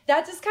that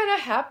just kind of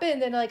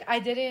happened. And like, I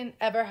didn't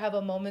ever have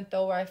a moment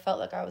though where I felt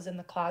like I was in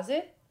the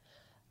closet.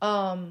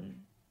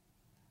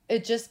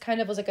 It just kind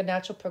of was like a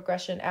natural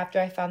progression after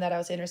I found that I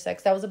was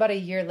intersex. That was about a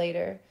year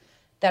later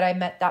that I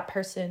met that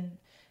person.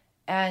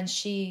 And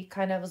she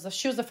was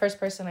the first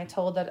person I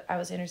told that I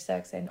was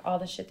intersex and all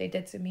the shit they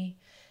did to me.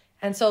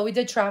 And so we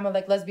did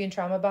like lesbian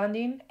trauma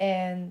bonding,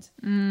 and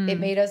it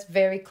made us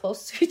very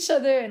close to each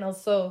other. And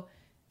also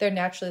they're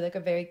naturally like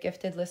a very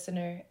gifted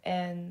listener.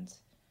 And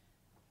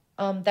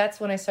that's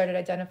when I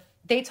started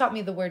they taught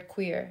me the word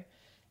queer.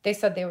 They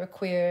said they were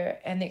queer,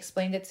 and they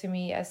explained it to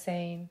me as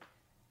saying,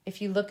 if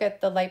you look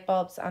at the light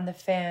bulbs on the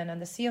fan on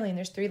the ceiling,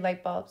 there's 3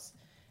 light bulbs.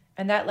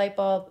 And that light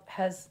bulb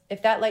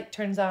if that light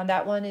turns on,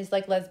 that one is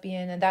like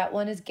lesbian, and that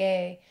one is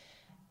gay,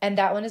 and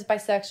that one is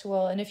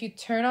bisexual. And if you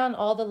turn on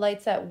all the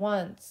lights at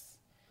once,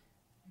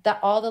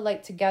 all the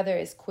light together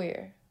is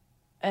queer.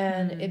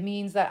 And it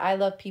means that I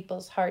love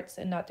people's hearts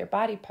and not their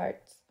body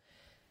parts.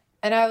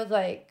 And I was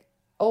like,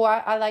 oh,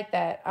 I like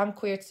that. I'm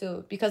queer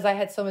too. Because I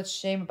had so much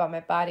shame about my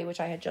body, which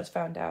I had just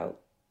found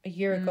out a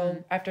year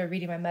ago after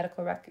reading my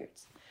medical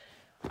records.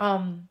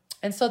 And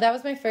so that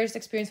was my first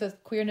experience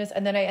with queerness.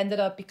 And then I ended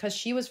up, because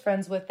she was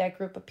friends with that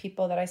group of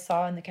people that I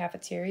saw in the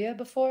cafeteria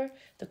before,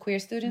 the queer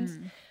students,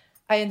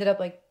 I ended up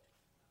like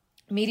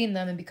meeting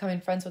them and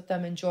becoming friends with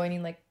them and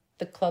joining like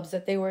the clubs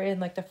that they were in,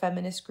 like the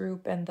feminist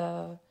group and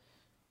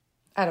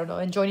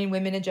and joining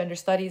women in gender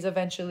studies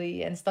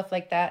eventually and stuff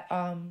like that.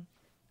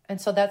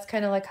 And so that's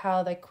kind of like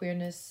how like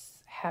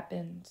queerness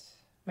happened,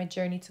 my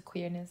journey to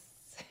queerness.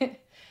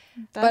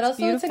 But also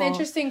beautiful. It's an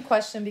interesting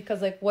question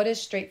because like, what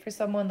is straight for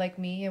someone like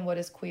me and what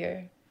is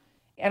queer?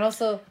 And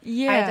also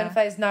I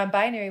identify as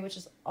non-binary, which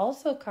is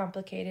also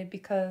complicated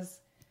because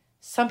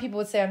some people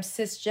would say I'm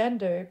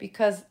cisgender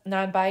because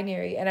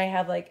non-binary, and I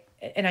have like,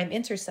 and I'm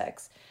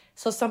intersex.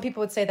 So some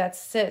people would say that's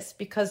cis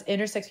because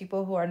intersex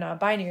people who are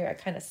non-binary are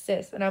kind of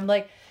cis. And I'm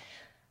like,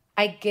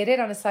 I get it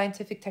on a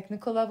scientific,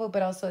 technical level,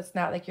 but also it's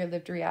not like your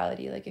lived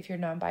reality. Like if you're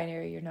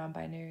non-binary, you're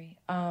non-binary.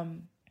 I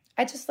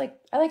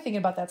like thinking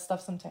about that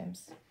stuff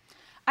sometimes.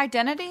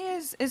 Identity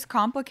is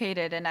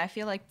complicated, and I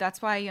feel like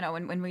that's why, you know,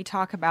 when we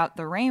talk about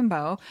the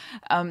rainbow,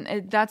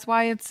 that's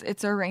why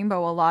it's a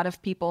rainbow. A lot of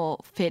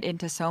people fit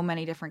into so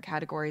many different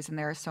categories, and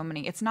there are so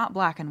many. It's not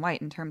black and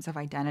white in terms of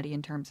identity,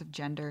 in terms of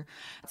gender.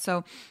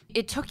 So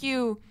it took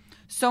you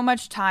so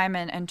much time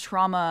and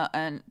trauma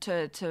and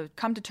to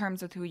come to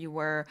terms with who you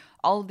were.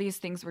 All of these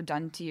things were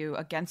done to you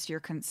against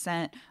your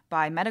consent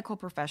by medical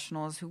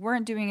professionals who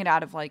weren't doing it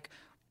out of like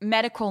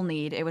medical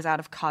need. It was out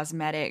of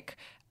cosmetic,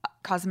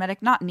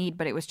 not need,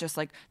 but it was just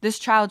like, this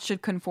child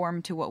should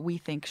conform to what we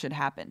think should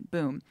happen.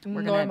 Boom.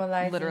 We're going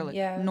to literally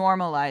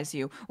normalize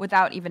you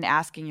without even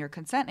asking your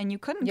consent. And you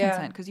couldn't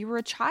consent because you were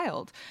a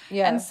child.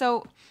 Yeah. And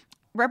so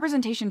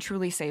representation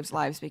truly saves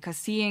lives, because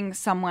seeing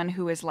someone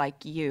who is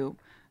like you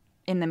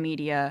in the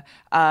media,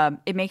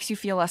 it makes you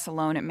feel less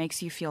alone. It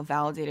makes you feel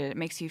validated. It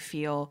makes you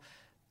feel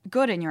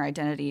good in your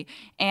identity.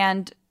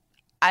 And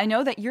I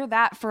know that you're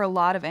that for a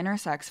lot of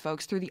intersex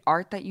folks, through the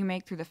art that you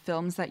make, through the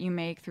films that you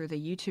make, through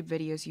the YouTube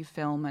videos you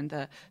film, and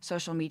the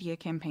social media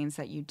campaigns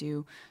that you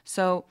do.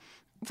 So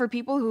for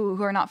people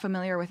who are not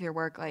familiar with your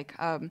work, like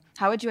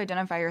how would you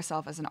identify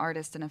yourself as an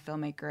artist and a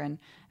filmmaker,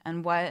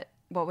 and what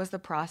was the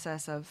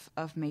process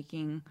of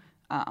making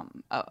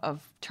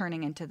of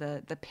turning into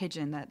the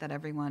pigeon that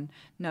everyone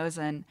knows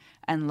and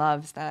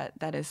loves,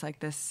 that is like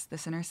this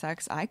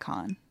intersex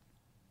icon?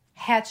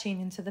 Hatching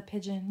into the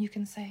pigeon, you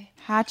can say.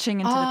 Hatching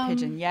into the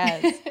pigeon,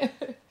 yes.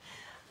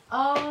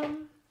 I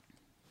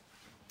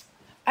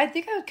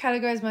think I would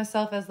categorize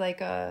myself as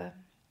like a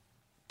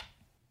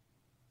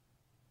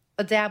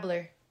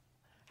dabbler.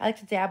 I like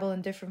to dabble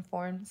in different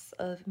forms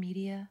of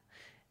media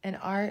and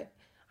art.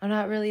 I'm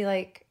not really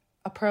like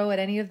a pro at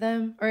any of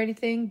them or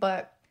anything,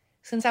 but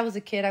since I was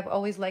a kid, I've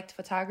always liked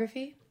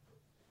photography.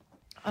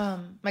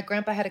 My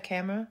grandpa had a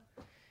camera,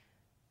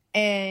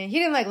 and he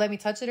didn't like let me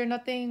touch it or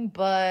nothing,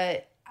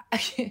 but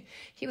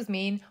he was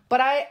mean.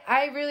 But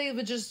I really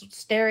would just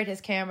stare at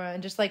his camera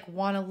and just like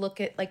want to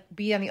look at, like,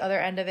 be on the other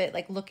end of it,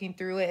 like looking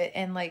through it.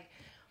 And like,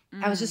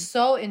 I was just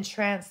so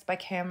entranced by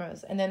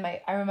cameras. And then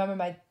I remember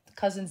my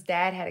cousin's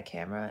dad had a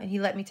camera, and he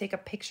let me take a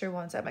picture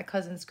once at my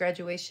cousin's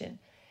graduation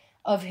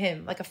of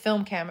him, like a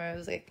film camera. It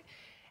was like,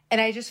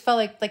 and I just felt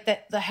like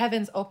that the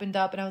heavens opened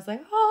up, and I was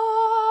like,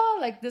 oh,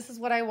 like this is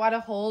what I want to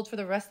hold for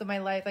the rest of my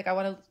life. Like I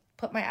want to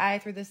put my eye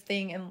through this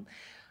thing. And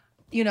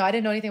you know, I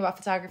didn't know anything about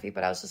photography,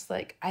 but I was just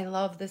like, I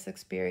love this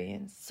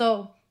experience.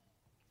 So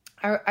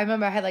I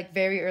remember I had like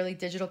very early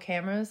digital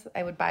cameras.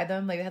 I would buy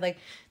them. Like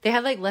they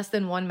had like less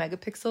than 1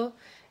 megapixel,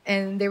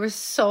 and they were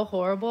so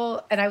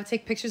horrible. And I would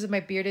take pictures of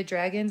my bearded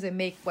dragons and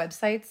make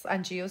websites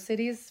on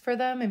GeoCities for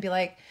them and be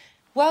like,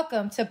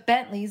 welcome to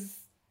Bentley's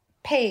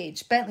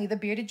page, Bentley the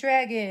bearded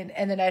dragon.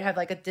 And then I'd have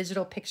like a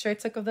digital picture I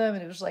took of them,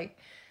 and it was like,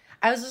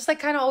 I was just like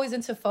kind of always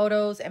into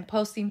photos and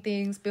posting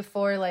things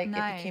before like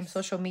it became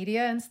social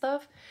media and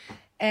stuff.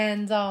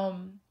 And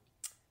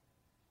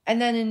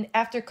then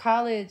after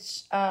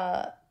college,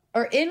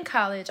 or in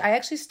college, I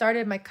actually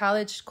started my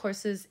college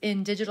courses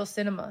in digital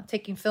cinema,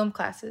 taking film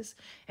classes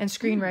and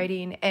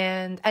screenwriting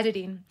and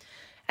editing.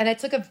 And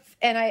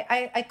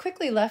I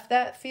quickly left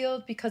that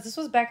field because this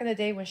was back in the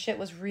day when shit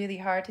was really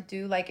hard to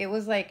do. Like it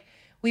was like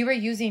we were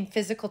using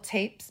physical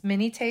tapes,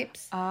 mini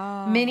tapes,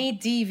 mini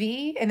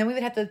DV, and then we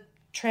would have to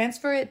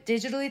transfer it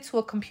digitally to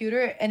a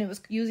computer, and it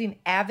was using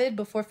Avid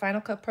before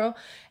Final Cut Pro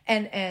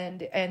and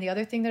the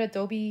other thing that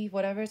Adobe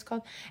whatever it's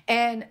called,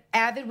 and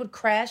Avid would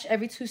crash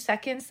every 2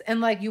 seconds,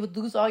 and like you would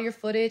lose all your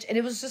footage, and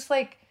it was just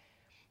like,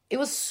 it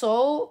was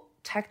so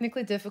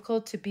technically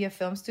difficult to be a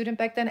film student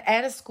back then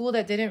at a school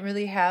that didn't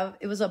really have,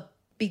 it was a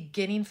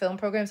beginning film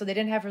program, so they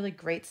didn't have really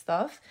great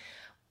stuff.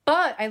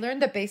 But I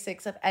learned the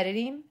basics of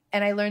editing,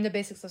 and I learned the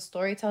basics of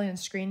storytelling and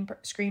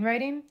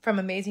screenwriting from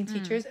amazing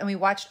teachers. And we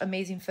watched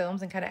amazing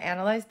films and kind of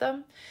analyzed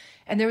them.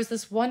 And there was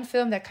this one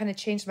film that kind of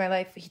changed my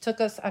life. He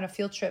took us on a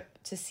field trip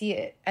to see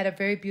it at a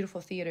very beautiful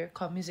theater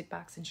called Music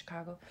Box in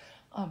Chicago.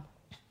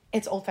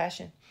 It's old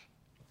fashioned.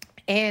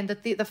 And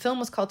the film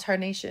was called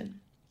Tarnation.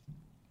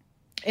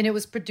 And it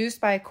was produced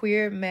by a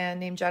queer man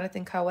named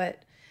Jonathan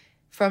Cowett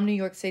from New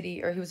York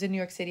City, or he was in New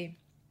York City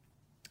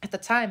at the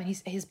time, and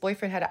his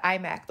boyfriend had an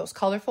iMac, those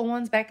colorful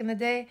ones back in the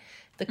day,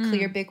 the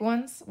clear big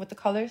ones with the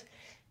colors,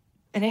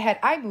 and it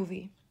had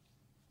iMovie.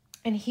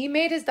 And he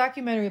made his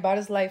documentary about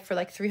his life for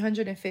like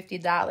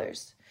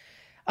 $350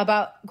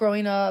 about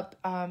growing up,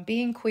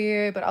 being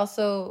queer, but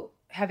also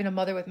having a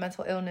mother with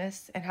mental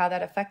illness and how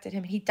that affected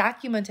him. He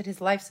documented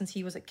his life since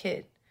he was a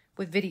kid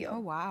with video. Oh,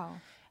 wow.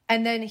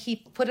 And then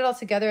he put it all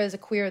together as a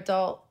queer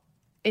adult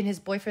on his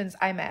boyfriend's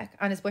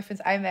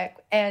iMac,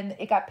 and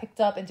it got picked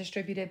up and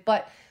distributed.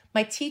 But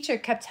my teacher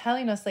kept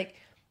telling us, like,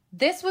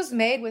 this was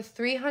made with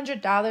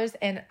 $300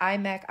 and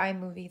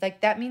iMovie.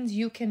 Like, that means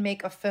you can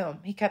make a film.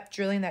 He kept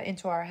drilling that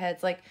into our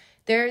heads. Like,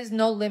 there is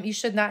no limit. You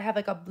should not have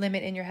like a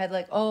limit in your head,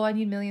 like, oh, I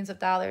need millions of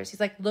dollars. He's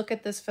like, look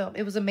at this film.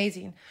 It was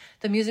amazing.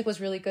 The music was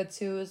really good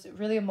too. It was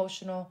really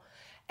emotional.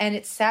 And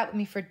it sat with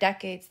me for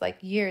decades, like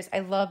years. I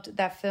loved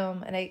that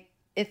film. And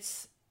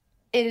it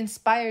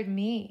inspired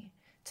me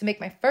to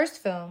make my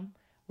first film,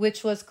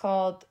 which was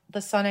called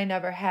The Son I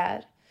Never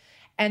Had.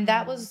 And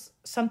that was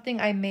something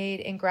I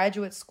made in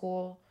graduate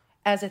school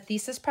as a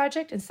thesis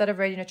project. Instead of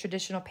writing a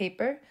traditional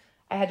paper,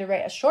 I had to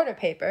write a shorter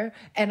paper.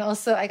 And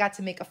also I got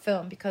to make a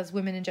film because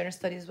Women in Gender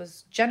Studies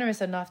was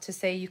generous enough to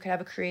say you could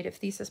have a creative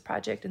thesis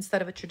project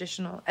instead of a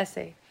traditional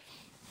essay.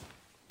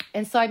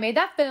 And so I made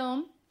that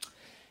film.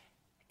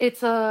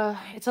 It's a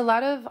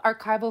lot of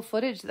archival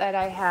footage that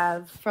I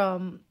have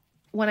from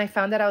when I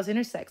found out I was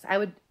intersex.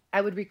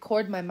 I would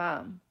record my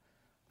mom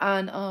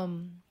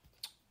on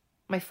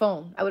my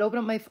phone. I would open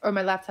up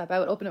my laptop. I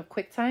would open up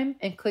QuickTime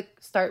and click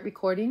start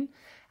recording.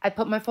 I'd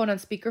put my phone on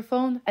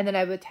speakerphone, and then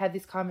I would have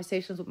these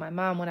conversations with my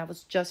mom when I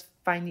was just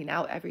finding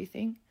out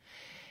everything.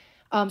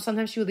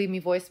 Sometimes she would leave me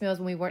voicemails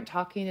when we weren't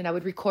talking, and I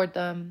would record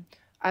them.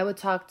 I would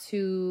talk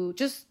to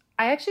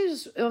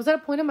it was at a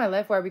point in my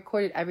life where I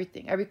recorded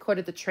everything. I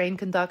recorded the train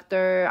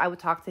conductor. I would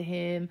talk to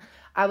him.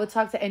 I would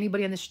talk to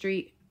anybody on the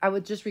street. I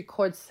would just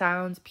record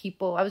sounds,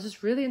 people. I was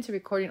just really into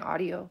recording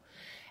audio.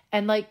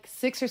 And like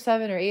 6 or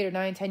 7 or 8 or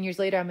 9, 10 years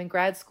later, I'm in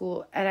grad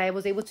school, and I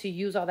was able to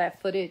use all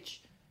that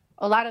footage,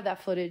 a lot of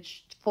that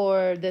footage,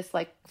 for this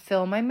like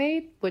film I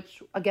made,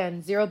 which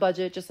again, zero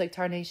budget, just like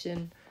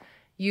Tarnation.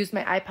 Used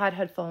my iPod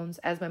headphones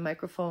as my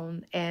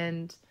microphone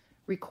and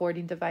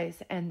recording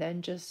device, and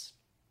then just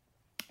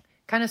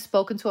kind of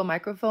spoke into a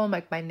microphone,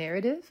 like my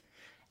narrative,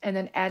 and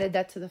then added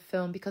that to the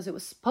film because it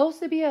was supposed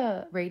to be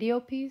a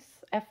radio piece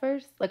at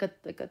first, like a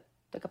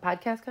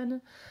podcast kind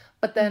of.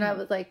 But then I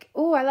was like,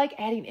 oh, I like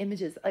adding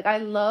images. Like I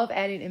love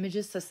adding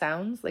images to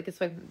sounds. Like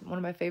it's like one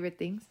of my favorite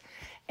things.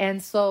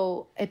 And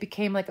so it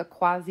became like a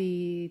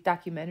quasi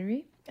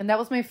documentary. And that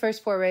was my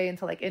first foray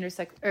into like into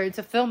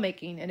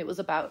filmmaking. And it was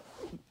about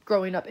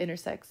growing up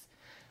intersex.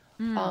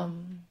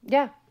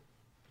 Yeah.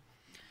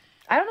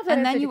 I don't know if that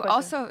answered your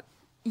question.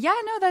 Yeah,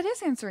 no, that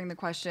is answering the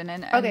question.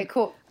 And okay,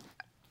 cool.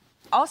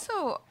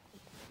 Also,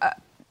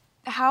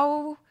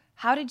 how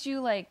did you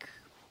like?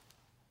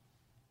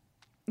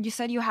 You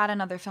said you had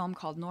another film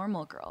called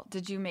Normal Girl.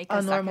 Did you make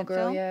a second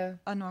film? Yeah.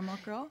 A Normal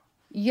Girl?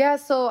 Yeah,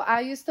 so I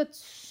used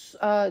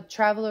to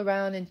travel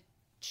around and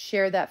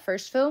share that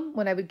first film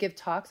when I would give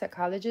talks at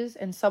colleges.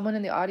 And someone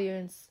in the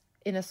audience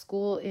in a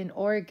school in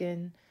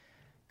Oregon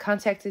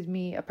contacted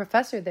me, a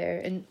professor there,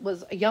 and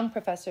was a young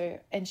professor.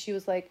 And she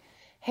was like,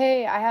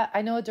 hey,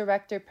 I know a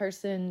director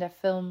person that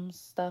films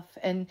stuff,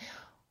 and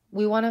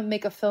we want to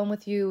make a film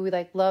with you.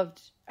 I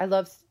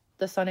loved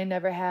The Son I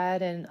Never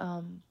Had,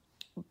 and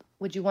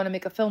would you want to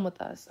make a film with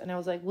us? And I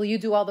was like, will you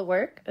do all the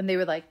work? And they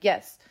were like,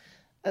 yes.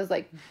 I was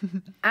like,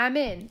 I'm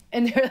in.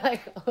 And they're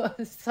like, oh.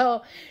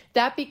 So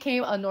that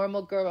became A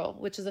Normal Girl,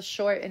 which is a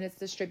short, and it's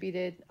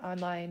distributed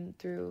online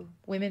through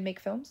Women Make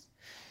Films.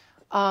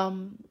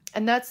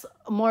 And that's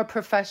a more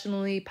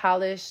professionally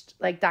polished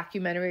like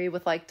documentary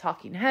with like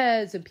talking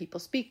heads and people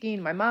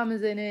speaking. My mom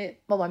is in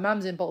it. Well, my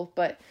mom's in both,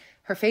 but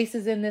her face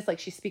is in this. Like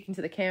she's speaking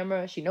to the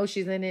camera. She knows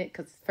she's in it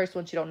because first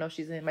one she don't know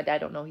she's in. My dad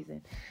don't know he's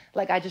in.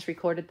 Like I just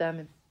recorded them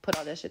and put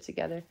all that shit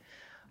together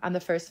on the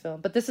first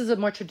film. But this is a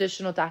more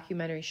traditional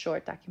documentary,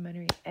 short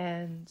documentary,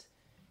 and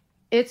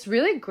it's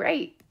really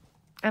great.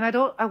 And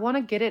I want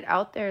to get it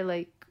out there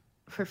like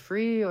for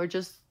free or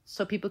just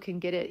so people can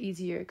get it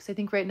easier, because I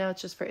think right now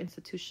it's just for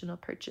institutional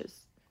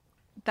purchase.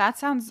 That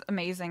sounds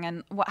amazing.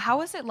 And how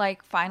was it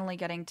like finally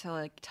getting to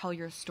like tell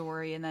your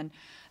story, and then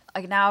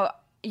like now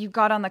you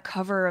got on the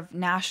cover of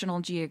National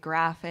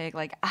Geographic?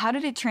 Like how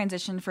did it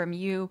transition from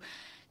you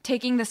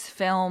taking this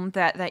film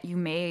that you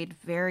made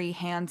very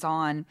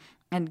hands-on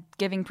and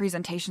giving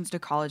presentations to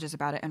colleges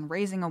about it and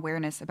raising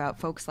awareness about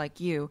folks like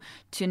you,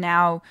 to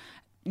now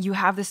you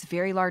have this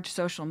very large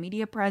social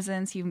media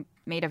presence? You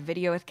made a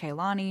video with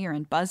Kehlani, you're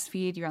in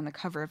BuzzFeed, you're on the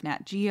cover of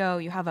Nat Geo,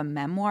 you have a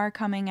memoir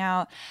coming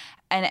out,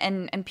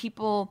 and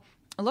people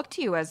look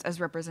to you as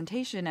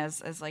representation,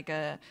 as like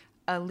a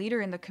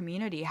leader in the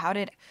community. How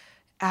did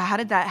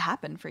that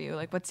happen for you?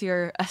 Like what's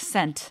your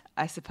ascent,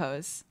 I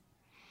suppose?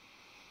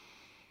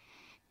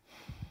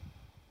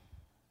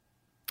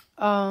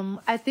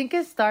 I think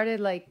it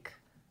started like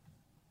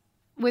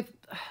with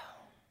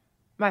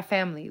my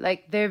family.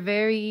 Like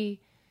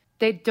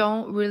they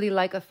don't really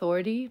like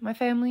authority, my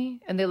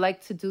family, and they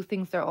like to do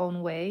things their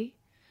own way.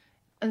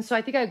 And so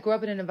I think I grew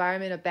up in an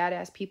environment of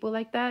badass people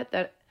like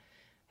that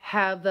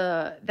had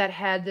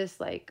this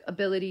like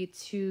ability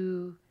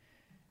to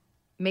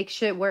make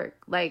shit work.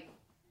 Like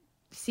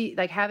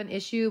have an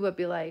issue, but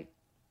be like,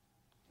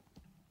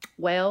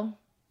 well,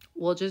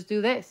 we'll just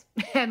do this.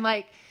 And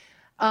like,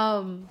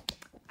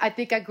 I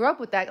think I grew up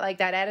with that, like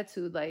that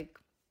attitude, like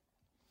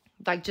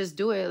just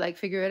do it, like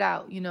figure it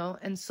out, you know?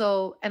 And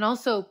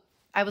also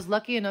I was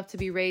lucky enough to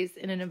be raised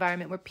in an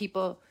environment where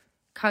people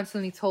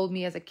constantly told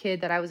me as a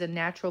kid that I was a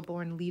natural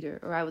born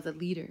leader, or I was a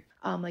leader.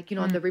 Like, you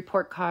know, on the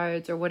report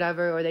cards or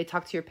whatever, or they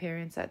talk to your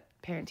parents at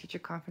parent teacher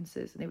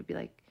conferences and they would be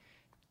like,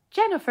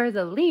 Jennifer's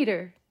a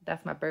leader.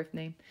 That's my birth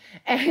name.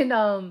 And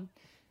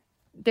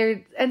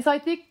so I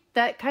think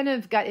that kind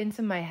of got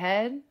into my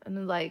head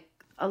and like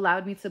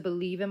allowed me to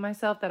believe in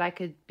myself that I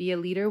could be a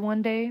leader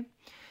one day.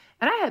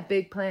 And I had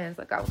big plans.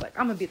 Like, I was like,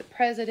 I'm going to be the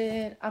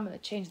president. I'm going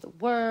to change the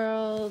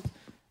world.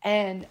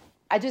 And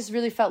I just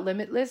really felt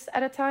limitless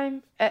at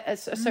a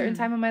certain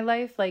time in my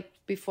life, like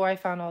before I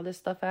found all this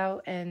stuff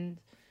out, and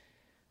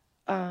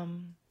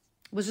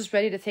was just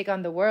ready to take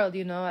on the world,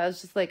 you know? I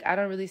was just like, I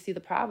don't really see the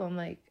problem.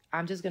 Like,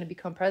 I'm just going to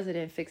become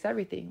president and fix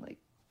everything. Like,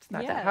 it's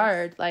not that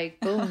hard. Like,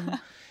 boom.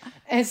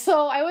 And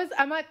so I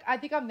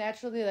think I'm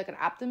naturally like an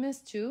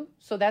optimist too.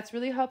 So that's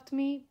really helped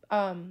me.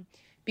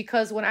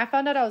 Because when I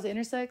found out I was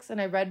intersex and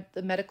I read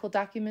the medical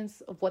documents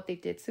of what they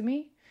did to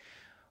me,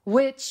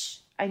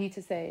 which I need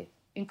to say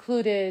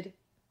included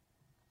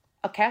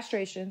a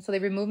castration. So they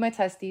removed my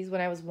testes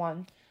when I was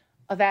 1,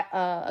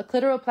 a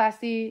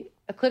clitoroplasty,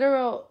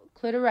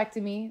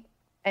 clitorectomy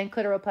and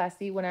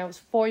clitoroplasty when I was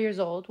 4 years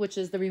old, which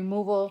is the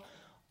removal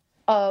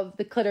of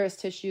the clitoris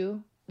tissue,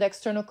 the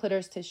external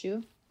clitoris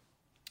tissue,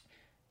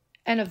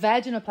 and a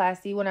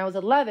vaginoplasty when I was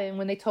 11,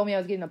 when they told me I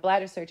was getting a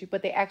bladder surgery,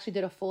 but they actually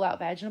did a full-out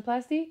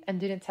vaginoplasty and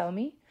didn't tell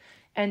me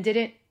and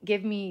didn't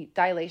give me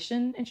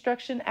dilation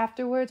instruction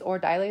afterwards or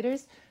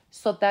dilators.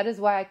 So that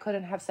is why I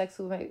couldn't have sex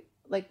with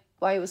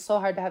why it was so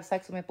hard to have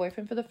sex with my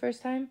boyfriend for the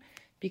first time,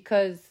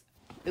 because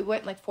it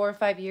went like 4 or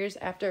 5 years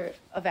after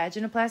a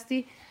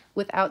vaginoplasty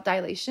without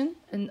dilation.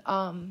 And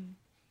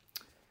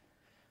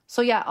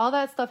so yeah, all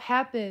that stuff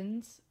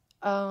happens.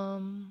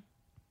 And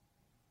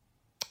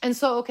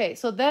so,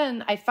 so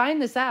then I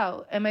find this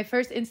out and my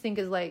first instinct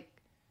is like,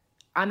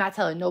 I'm not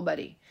telling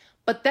nobody.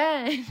 But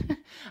then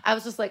I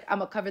was just like, I'm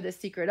going to cover this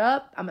secret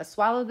up. I'm going to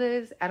swallow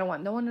this. I don't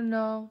want no one to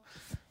know.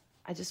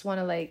 I just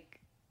want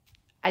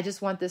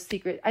this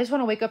secret. I just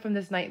want to wake up from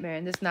this nightmare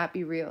and this not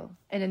be real.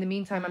 And in the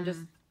meantime,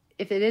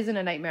 if it isn't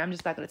a nightmare, I'm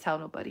just not going to tell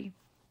nobody.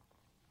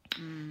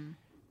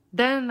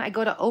 Then I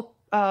go to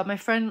my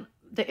friend,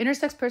 the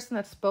intersex person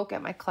that spoke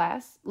at my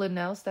class,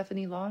 Linnell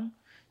Stephanie Long.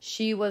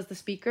 She was the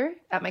speaker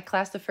at my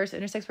class, the first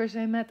intersex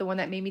person I met, the one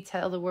that made me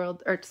tell the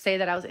world or say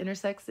that I was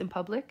intersex in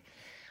public.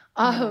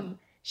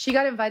 She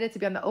got invited to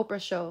be on the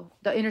Oprah show,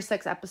 the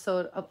intersex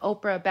episode of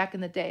Oprah back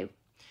in the day.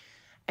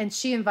 And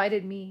she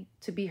invited me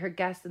to be her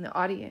guest in the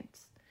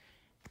audience.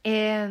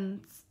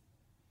 And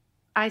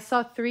I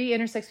saw 3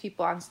 intersex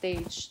people on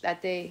stage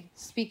that day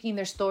speaking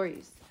their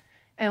stories.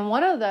 And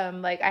one of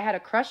them, like, I had a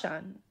crush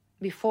on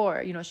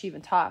before, you know, she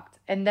even talked.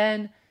 And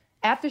then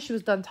after she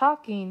was done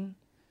talking,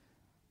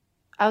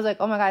 I was like,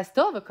 oh my God, I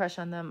still have a crush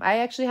on them. I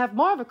actually have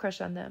more of a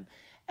crush on them.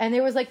 And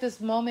there was like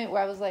this moment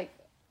where I was like,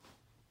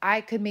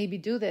 I could maybe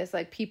do this.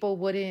 Like, people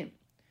wouldn't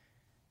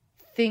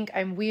think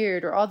I'm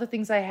weird, or all the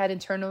things I had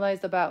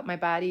internalized about my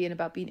body and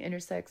about being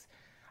intersex.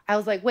 I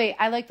was like, wait,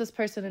 I like this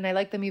person and I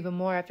like them even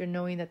more after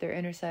knowing that they're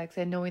intersex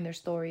and knowing their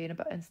story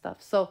and stuff.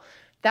 So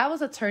that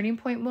was a turning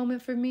point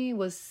moment for me,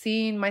 was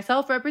seeing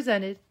myself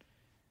represented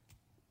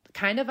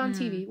kind of on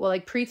TV. Well,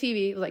 like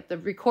pre-TV, like the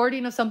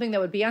recording of something that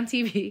would be on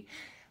TV.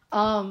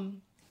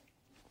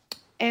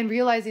 And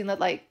realizing that,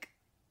 like,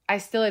 I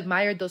still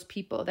admired those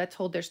people that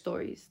told their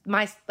stories,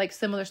 my, like,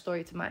 similar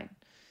story to mine.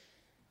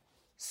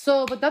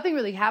 So, but nothing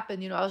really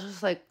happened, you know. I was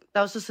just like,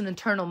 that was just an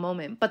internal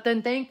moment. But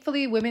then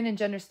thankfully, Women in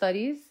Gender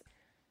Studies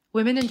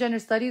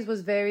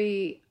was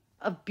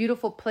a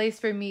beautiful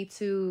place for me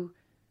to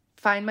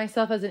find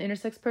myself as an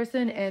intersex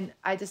person. And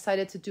I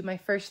decided to do my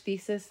first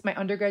thesis, my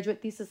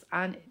undergraduate thesis,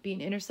 on being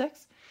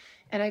intersex.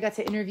 And I got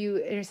to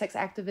interview intersex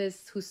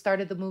activists who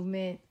started the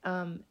movement,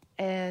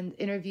 and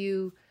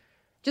interview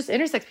just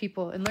intersex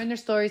people and learn their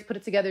stories, put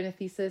it together in a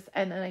thesis.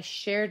 And then I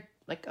shared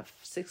I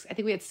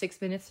think we had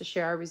 6 minutes to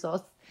share our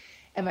results.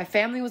 And my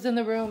family was in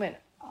the room, and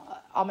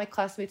all my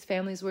classmates'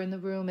 families were in the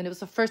room. And it was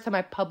the first time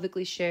I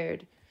publicly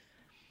shared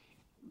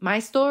my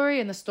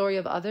story and the story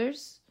of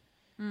others.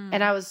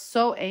 And I was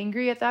so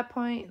angry at that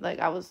point. Like,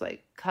 I was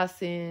like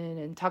cussing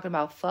and talking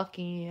about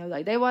fucking. I was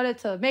like, they wanted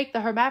to make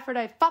the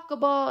hermaphrodite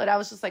fuckable. And I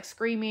was just like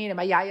screaming. And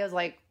my yaya was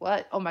like,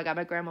 what? Oh my God.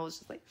 My grandma was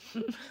just like,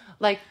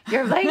 like,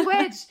 your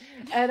language.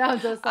 And I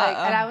was just like,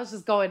 and I was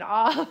just going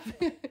off.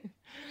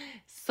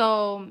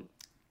 So,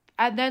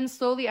 and then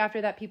slowly after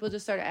that, people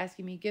just started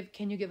asking me,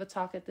 can you give a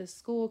talk at this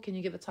school? Can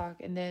you give a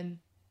talk? And then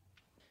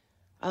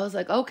I was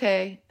like,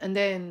 okay. And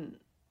then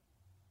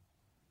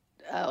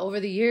over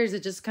the years,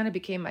 it just kind of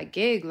became my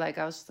gig. Like,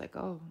 I was just like,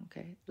 oh,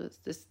 okay,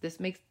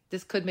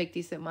 this could make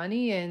decent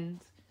money and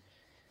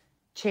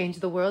change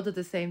the world at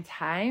the same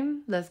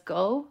time. Let's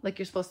go. Like,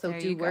 you're supposed to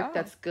do work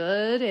that's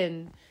good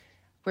and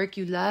work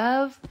you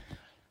love.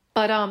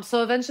 But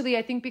so eventually,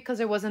 I think because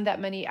there wasn't that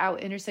many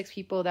out intersex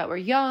people that were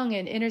young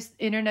and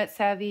internet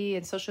savvy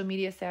and social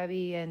media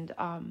savvy and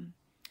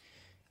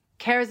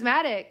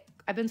charismatic.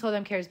 I've been told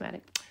I'm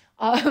charismatic.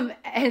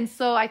 And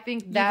so I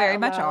think that you very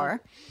much are.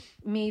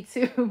 Me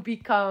to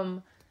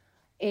become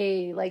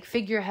a like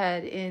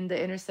figurehead in the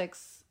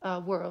intersex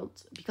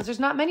world, because there's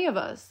not many of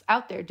us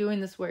out there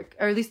doing this work,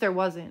 or at least there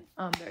wasn't.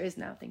 There is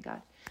now, thank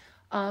God.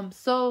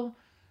 So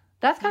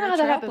that's kind of how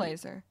that happened.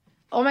 Trailblazer.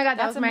 Oh my God,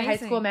 that was my high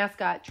amazing. school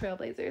mascot,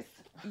 Trailblazers.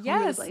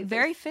 Yes, Blazers.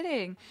 very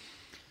fitting.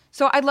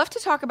 So I'd love to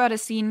talk about a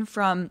scene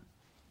from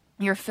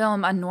your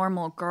film, A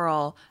Normal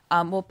Girl.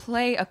 We'll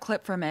play a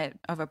clip from it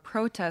of a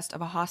protest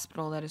of a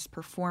hospital that is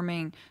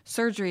performing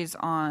surgeries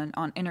on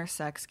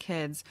intersex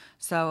kids.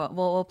 So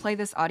we'll play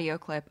this audio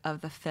clip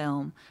of the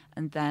film,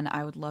 and then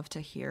I would love to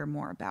hear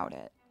more about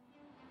it.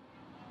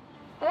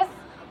 This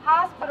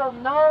hospital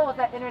knows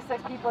that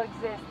intersex people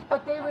exist,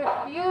 but they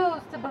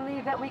refuse to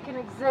believe that we can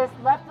exist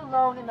left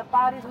alone in the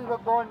bodies we were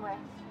born with.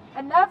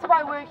 And that's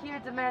why we're here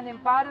demanding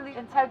bodily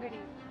integrity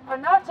for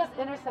not just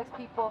intersex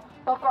people,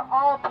 but for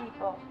all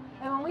people.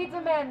 And when we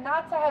demand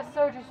not to have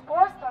surgeries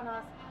forced on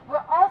us,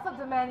 we're also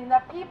demanding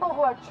that people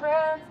who are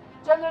trans,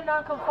 gender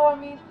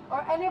nonconforming,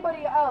 or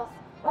anybody else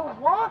who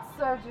wants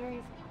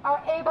surgeries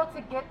are able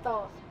to get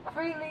those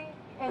freely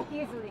and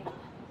easily.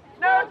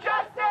 No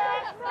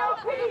justice, no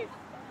peace,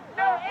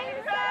 no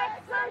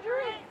intersex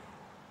surgeries.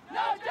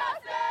 No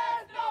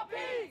justice, no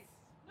peace,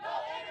 no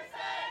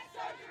intersex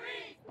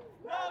surgeries.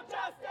 No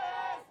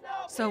justice,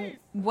 no peace. So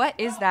what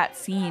is that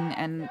scene,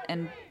 and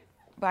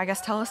I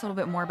guess tell us a little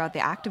bit more about the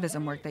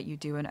activism work that you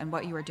do and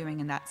what you were doing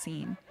in that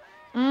scene.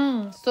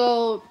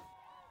 So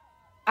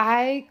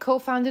I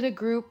co-founded a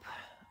group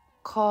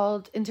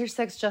called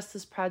Intersex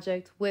Justice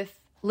Project with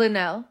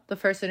Linnell, the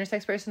first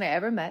intersex person I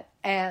ever met,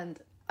 and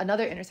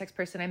another intersex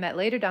person I met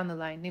later down the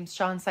line named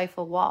Sean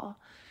Seifel Wall.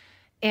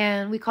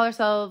 And we call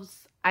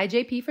ourselves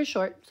IJP for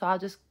short, so I'll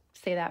just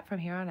say that from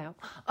here on out.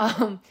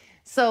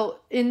 So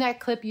in that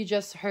clip you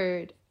just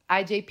heard,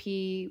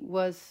 IJP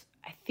was,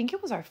 I think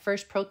it was our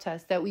first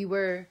protest that we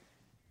were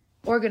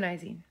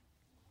organizing.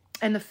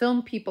 And the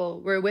film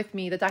people were with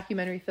me. The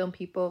documentary film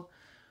people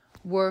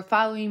were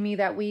following me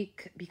that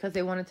week because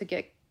they wanted to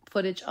get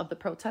footage of the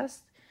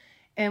protest.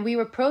 And we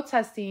were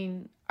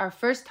protesting our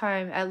first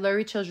time at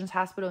Lurie Children's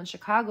Hospital in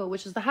Chicago,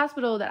 which is the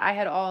hospital that I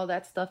had all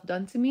that stuff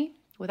done to me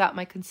without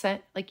my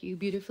consent, like you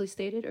beautifully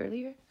stated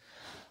earlier.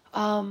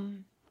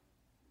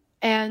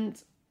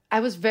 And I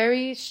was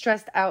very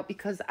stressed out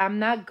because I'm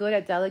not good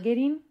at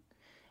delegating.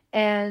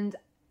 And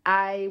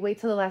I wait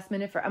till the last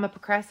minute I'm a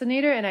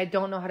procrastinator and I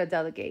don't know how to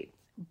delegate,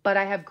 but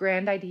I have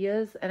grand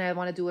ideas and I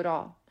want to do it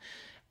all.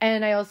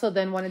 And I also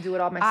then want to do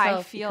it all myself.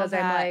 I feel because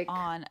that I'm like...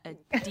 on a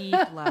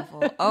deep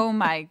level. Oh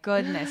my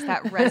goodness,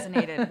 that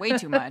resonated way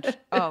too much.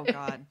 Oh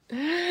God.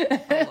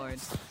 Oh Lord.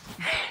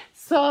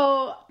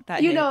 So,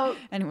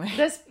 anyway.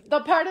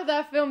 The part of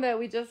that film that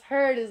we just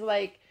heard is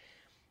like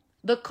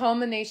the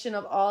culmination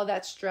of all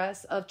that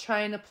stress of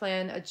trying to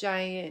plan a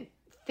giant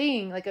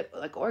thing,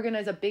 like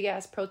organize a big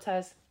ass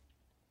protest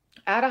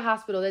at a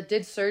hospital that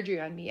did surgery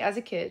on me as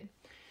a kid,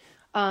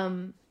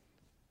 and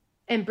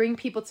bring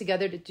people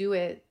together to do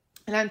it.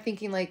 And I'm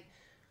thinking like,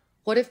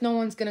 what if no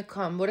one's gonna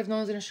come? What if no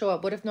one's gonna show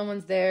up? What if no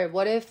one's there?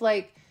 What if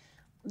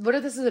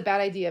this is a bad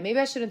idea? Maybe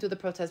I shouldn't do the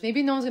protest.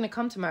 Maybe no one's gonna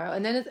come tomorrow,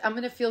 and then I'm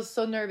gonna feel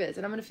so nervous,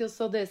 and I'm gonna feel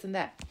so this and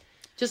that.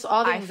 Just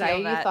all the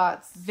anxiety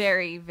thoughts.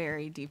 Very,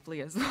 very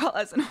deeply as well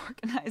as an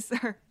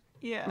organizer.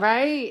 Yeah.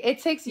 Right? It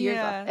takes years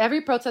off.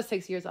 Every protest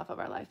takes years off of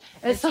our life.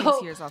 And it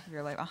takes years off of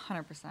your life,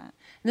 100%.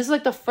 This is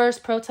like the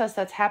first protest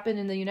that's happened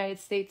in the United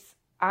States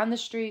on the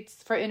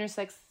streets for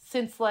intersex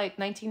since like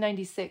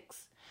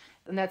 1996.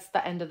 And that's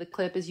the end of the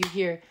clip, as you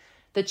hear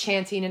the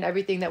chanting and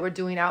everything that we're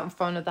doing out in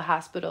front of the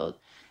hospital.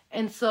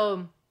 And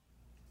so,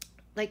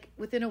 like,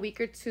 within a week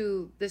or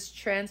two, this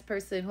trans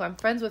person who I'm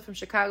friends with from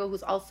Chicago,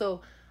 who's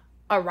also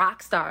a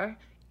rock star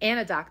and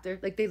a doctor,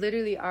 like they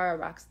literally are a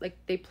rock, like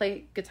they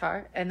play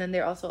guitar and then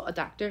they're also a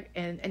doctor.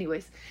 And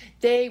anyways,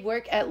 they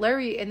work at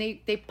Lurie and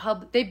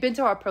they've been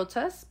to our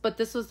protests, but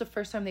this was the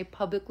first time they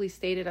publicly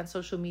stated on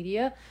social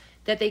media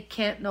that they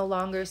can't no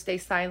longer stay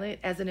silent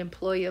as an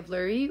employee of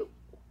Lurie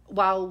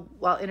while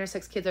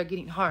intersex kids are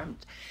getting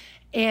harmed.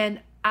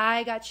 And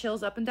I got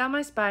chills up and down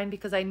my spine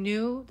because I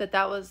knew that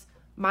was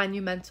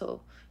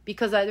monumental,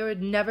 because there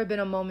had never been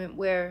a moment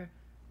where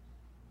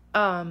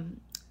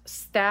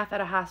staff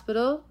at a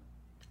hospital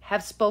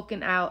have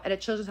spoken out, at a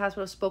children's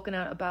hospital, spoken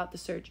out about the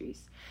surgeries.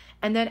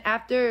 And then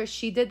after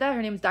she did that,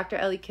 her name is Dr.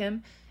 Ellie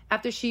Kim,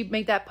 after she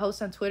made that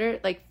post on Twitter,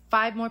 like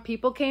 5 more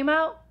people came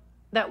out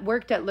that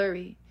worked at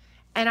Lurie.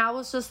 And I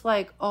was just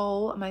like,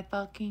 oh my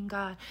fucking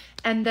God.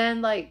 And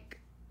then like,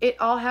 it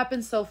all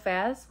happened so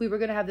fast. We were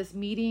going to have this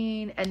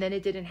meeting and then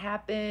it didn't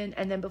happen.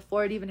 And then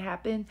before it even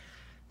happened,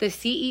 the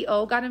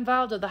CEO got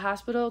involved of the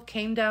hospital,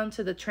 came down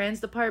to the trans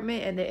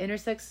department and the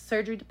intersex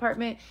surgery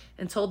department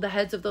and told the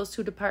heads of those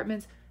 2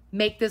 departments,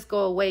 make this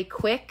go away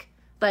quick.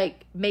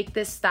 Like, make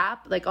this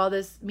stop. Like, all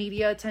this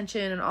media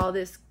attention and all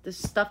this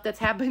stuff that's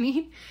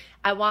happening.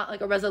 I want,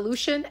 like, a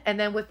resolution. And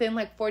then within,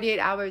 like, 48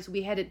 hours,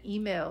 we had an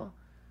email.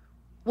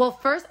 Well,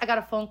 first, I got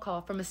a phone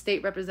call from a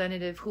state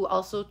representative who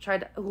also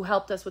who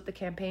helped us with the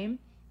campaign.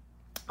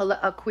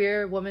 A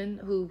queer woman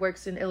who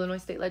works in Illinois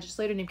State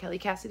Legislature named Kelly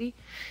Cassidy.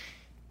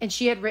 And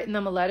she had written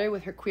them a letter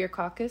with her queer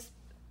caucus.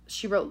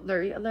 She wrote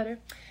Lurie a letter.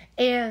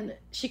 And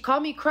she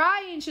called me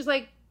crying. She's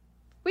like,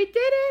 we did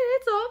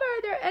it. It's over.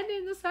 They're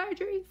ending the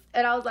surgeries.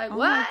 And I was like,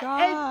 what? Oh, my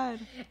God.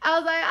 And I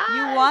was like,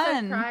 You I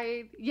won.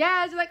 crying.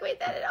 Yeah, she's like, we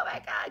did it. Oh,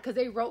 my God. Because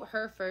they wrote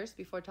her first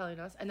before telling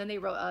us. And then they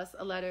wrote us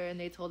a letter, and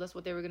they told us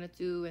what they were going to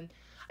do.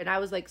 And I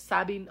was, like,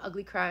 sobbing,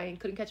 ugly crying.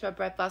 Couldn't catch my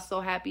breath. I was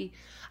so happy.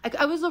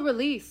 I was a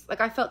release.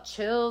 Like, I felt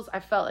chills. I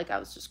felt like I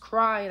was just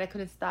crying. I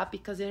couldn't stop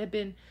because it had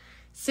been,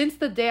 since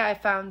the day I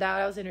found out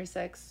I was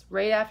intersex,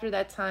 right after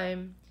that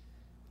time,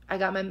 I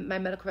got my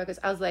medical records.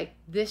 I was like,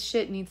 this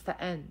shit needs to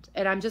end.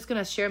 And I'm just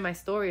going to share my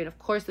story. And of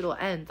course it'll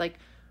end. Like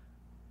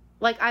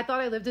I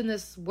thought I lived in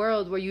this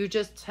world where you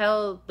just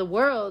tell the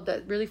world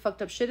that really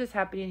fucked up shit is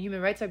happening and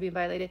human rights are being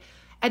violated.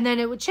 And then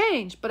it would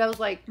change. But I was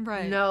like,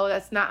 no,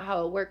 that's not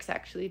how it works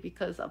actually,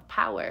 because of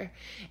power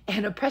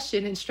and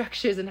oppression and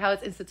structures and how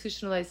it's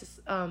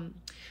institutionalized.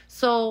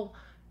 So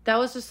that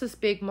was just this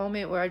big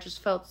moment where I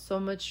just felt so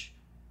much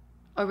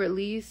a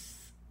release.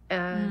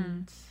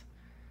 And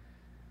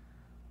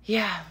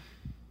yeah.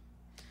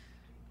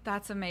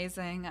 That's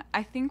amazing.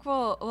 I think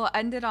we'll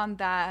end it on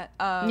that.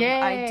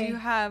 Yay. I do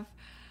have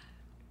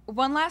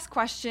one last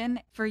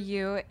question for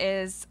you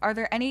is, are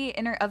there any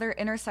other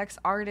intersex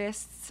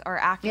artists or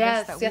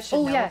activists that we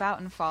should know about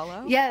and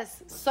follow?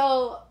 Yes.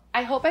 So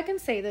I hope I can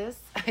say this.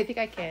 I think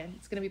I can.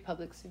 It's going to be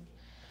public soon.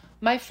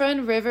 My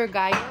friend River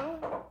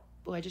Gallo.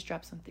 Oh, I just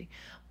dropped something.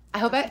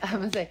 I'm going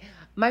to say.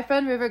 My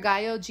friend River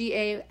Gallo,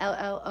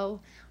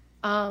 Gallo,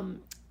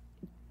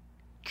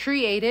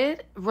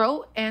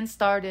 wrote and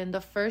starred in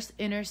the first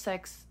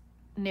intersex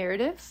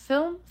narrative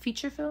film,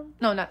 feature film.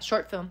 No, not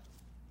short film.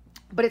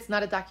 But it's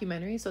not a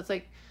documentary. So it's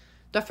like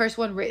the first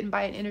one written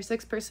by an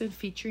intersex person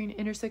featuring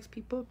intersex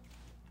people.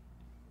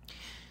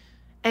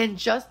 And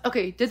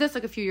did this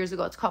like a few years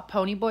ago. It's called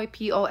Ponyboy,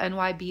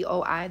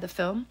 Ponyboi, the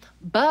film.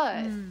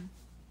 But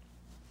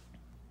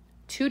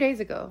 2 days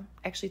ago,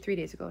 actually 3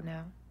 days ago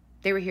now,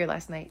 they were here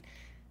last night.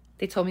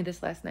 They told me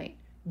this last night.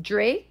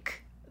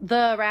 Drake,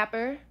 the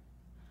rapper,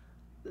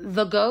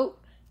 the GOAT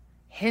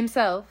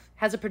himself,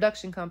 has a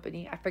production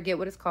company. I forget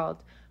what it's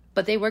called.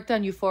 But they worked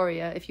on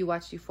Euphoria, if you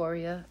watch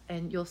Euphoria,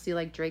 and you'll see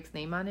like Drake's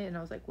name on it. And I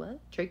was like, what?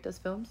 Drake does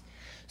films?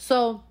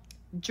 So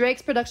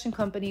Drake's production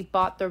company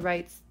bought the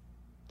rights,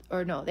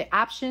 or no, they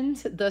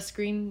optioned the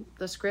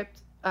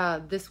script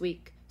this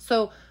week.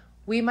 So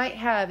we might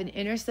have an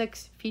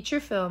intersex feature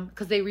film,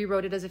 because they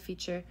rewrote it as a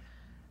feature,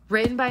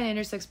 written by an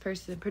intersex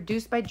person,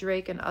 produced by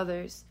Drake and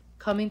others,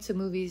 coming to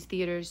movies,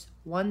 theaters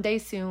one day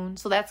soon.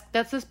 So that's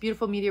this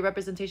beautiful media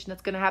representation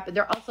that's going to happen.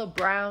 They're also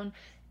brown.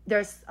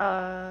 There's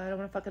I don't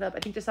want to fuck it up. I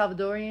think they're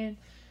Salvadorian.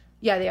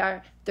 Yeah, they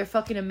are. They're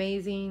fucking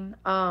amazing.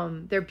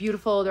 They're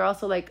beautiful. They're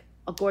also like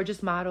a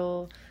gorgeous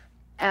model.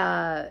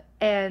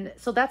 And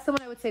so that's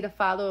someone I would say to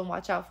follow and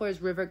watch out for is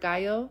River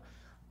Gallo.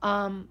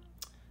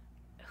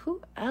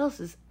 Who else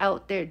is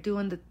out there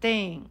doing the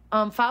thing?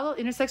 Follow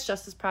Intersex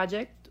Justice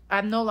Project.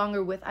 I'm no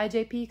longer with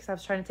IJP because I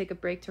was trying to take a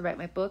break to write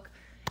my book.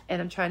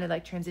 And I'm trying to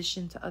like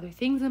transition to other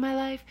things in my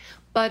life.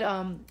 But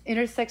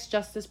Intersex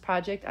Justice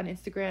Project on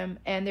Instagram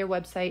and their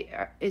website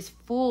is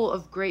full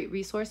of great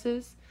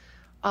resources.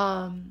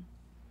 Sean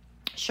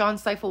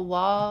Seifel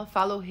Wall,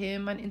 follow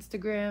him on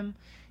Instagram.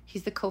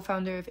 He's the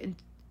co-founder of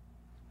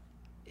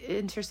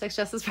Intersex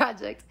Justice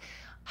Project.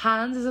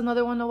 Hans is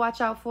another one to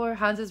watch out for.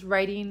 Hans is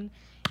writing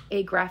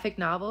a graphic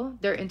novel.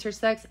 They're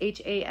intersex,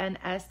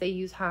 Hans. They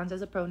use Hans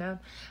as a pronoun.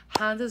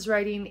 Hans is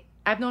writing,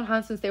 I've known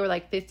Hans since they were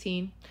like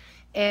 15.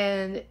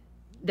 And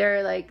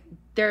they're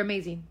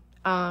amazing.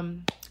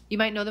 You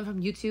might know them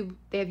from YouTube.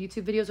 They have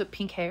YouTube videos with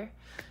pink hair.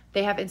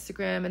 They have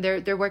Instagram, and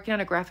they're working on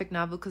a graphic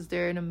novel because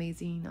they're an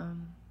amazing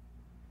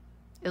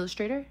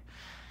illustrator.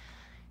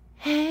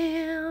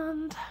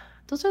 And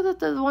those are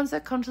the ones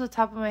that come to the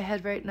top of my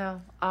head right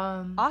now.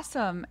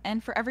 Awesome.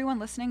 And for everyone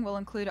listening, we'll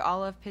include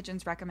all of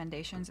Pigeon's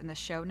recommendations in the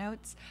show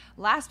notes.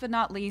 Last but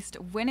not least,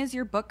 when is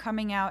your book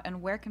coming out,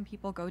 and where can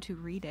people go to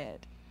read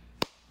it?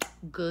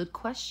 Good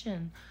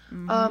question.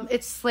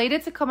 It's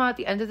slated to come out at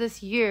the end of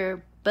this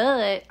year,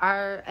 but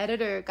our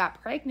editor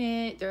got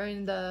pregnant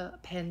during the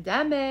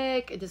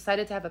pandemic and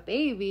decided to have a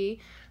baby.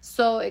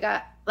 So it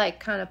got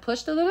like kind of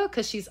pushed a little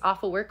because she's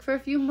off of work for a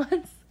few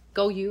months.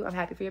 Go you. I'm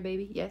happy for your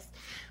baby. Yes.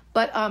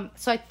 But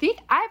so I think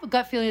I have a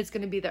gut feeling it's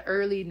going to be the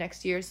early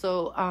next year.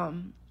 So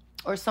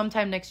or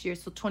sometime next year.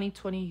 So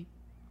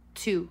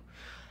 2022.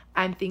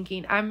 I'm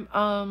thinking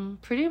I'm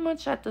pretty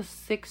much at the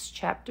 6th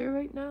chapter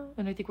right now,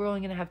 and I think we're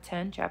only gonna have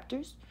 10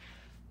 chapters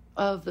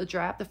of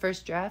the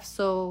first draft.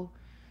 So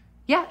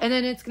yeah, and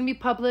then it's gonna be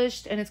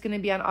published and it's gonna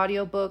be on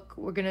audiobook.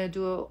 We're gonna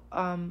do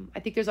I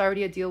think there's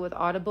already a deal with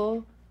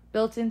Audible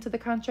built into the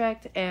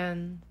contract,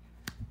 and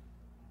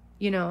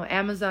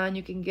Amazon,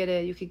 you can get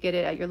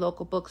it at your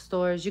local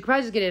bookstores. You can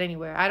probably just get it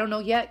anywhere. I don't know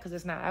yet because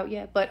it's not out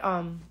yet, but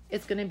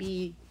it's gonna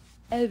be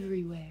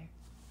everywhere.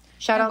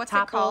 Shout out what's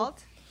Topo. It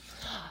called?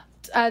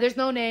 There's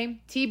no name.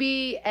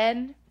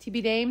 TBN, to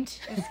be named.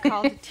 It's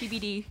called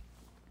TBD.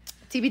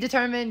 To be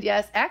determined.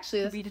 Yes,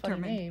 actually, that's to be a funny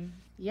determined. name.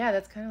 Yeah,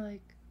 that's kind of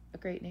like a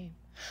great name.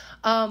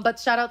 But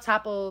shout out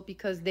Topo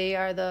because they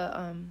are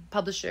the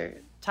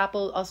publisher.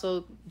 Topo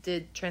also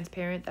did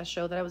Transparent, that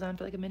show that I was on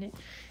for like a minute,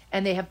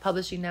 and they have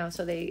publishing now,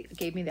 so they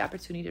gave me the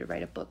opportunity to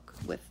write a book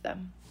with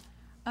them.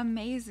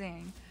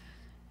 Amazing.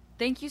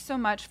 Thank you so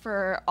much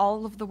for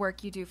all of the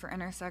work you do for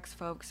intersex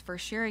folks, for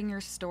sharing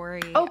your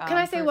story. Oh, can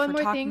I say one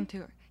more thing?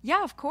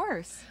 Yeah, of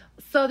course.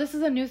 So this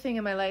is a new thing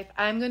in my life.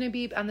 I'm going to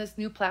be on this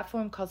new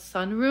platform called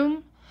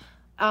Sunroom.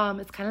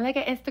 It's kind of like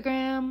an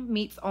Instagram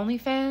meets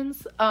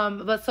OnlyFans.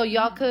 But so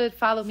y'all could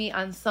follow me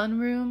on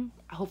Sunroom.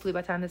 Hopefully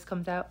by the time this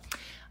comes out.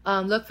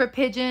 Look for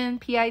Pidgeon,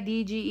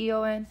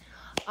 Pidgeon.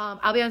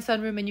 I'll be on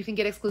Sunroom, and you can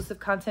get exclusive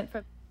content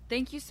from.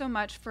 Thank you so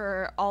much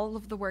for all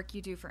of the work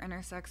you do for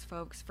intersex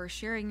folks, for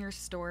sharing your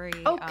story.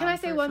 Oh, can I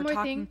say one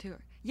more thing?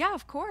 Yeah,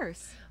 of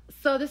course.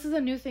 So this is a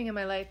new thing in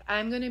my life.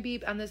 I'm going to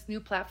be on this new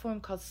platform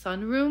called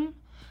Sunroom.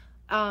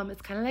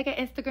 It's kind of like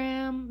an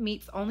Instagram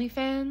meets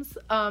OnlyFans.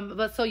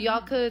 But so y'all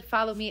could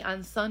follow me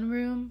on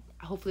Sunroom.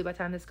 Hopefully by the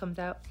time this comes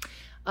out.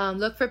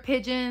 Look for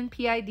Pidgeon,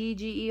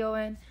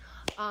 Pidgeon.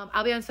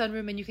 I'll be on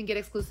Sunroom, and you can get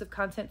exclusive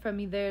content from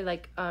me there,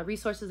 like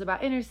resources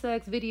about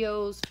intersex,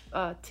 videos,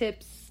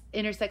 tips,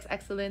 intersex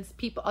excellence,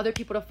 other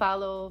people to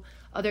follow,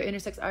 other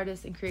intersex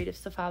artists and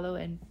creatives to follow,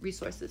 and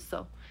resources.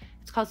 So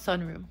it's called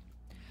Sunroom.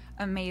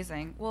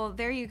 Amazing. Well,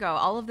 there you go.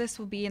 All of this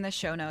will be in the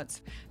show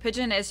notes.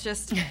 Pidgeon is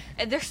just,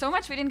 there's so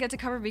much we didn't get to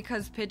cover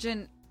because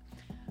Pidgeon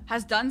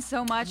has done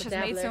so much, has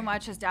made so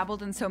much, has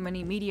dabbled in so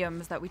many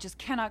mediums that we just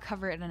cannot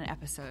cover it in an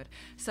episode.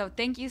 So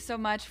thank you so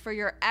much for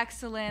your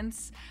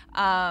excellence,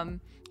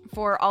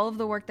 for all of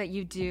the work that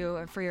you do,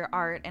 and for your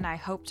art. And I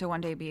hope to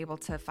one day be able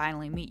to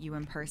finally meet you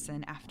in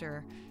person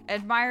after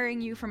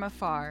admiring you from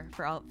afar.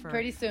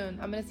 Pretty soon.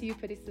 I'm going to see you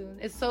pretty soon.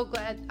 It's so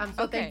glad. I'm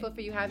so thankful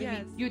for you having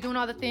me. You're doing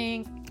all the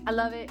things. I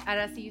love it. And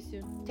I'll see you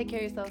soon. Take care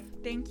of yourself.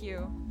 Thank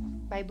you.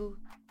 Bye, boo.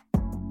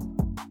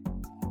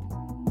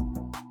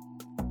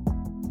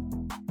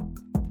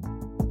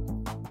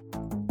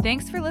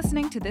 Thanks for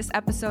listening to this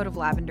episode of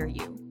Lavender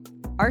U.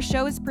 Our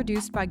show is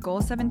produced by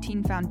Goal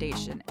 17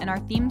 Foundation, and our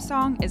theme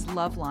song is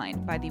Love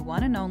Line by the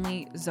one and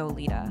only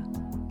Zolita.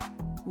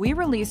 We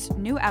release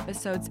new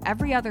episodes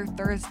every other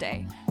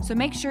Thursday, so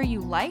make sure you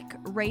like,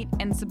 rate,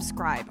 and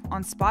subscribe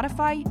on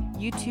Spotify,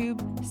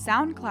 YouTube,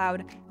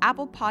 SoundCloud,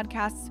 Apple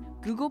Podcasts,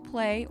 Google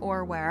Play,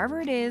 or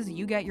wherever it is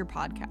you get your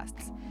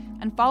podcasts.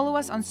 And follow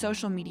us on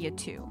social media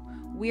too.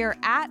 We are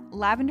at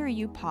Lavender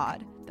U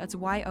Pod, that's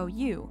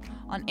YOU,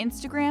 on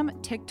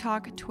Instagram,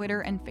 TikTok,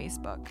 Twitter, and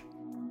Facebook.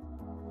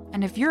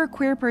 And if you're a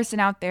queer person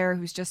out there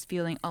who's just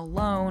feeling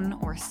alone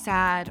or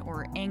sad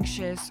or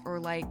anxious or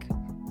like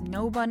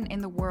no one in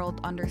the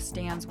world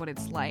understands what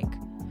it's like,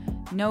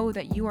 know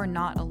that you are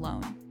not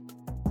alone.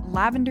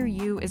 Lavender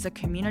U is a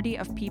community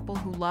of people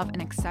who love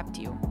and accept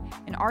you,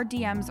 and our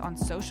DMs on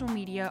social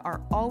media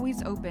are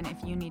always open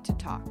if you need to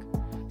talk.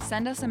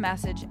 Send us a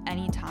message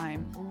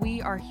anytime.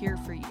 We are here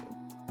for you.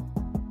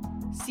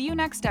 See you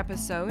next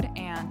episode,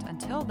 and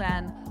until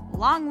then,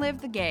 long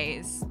live the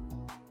gays!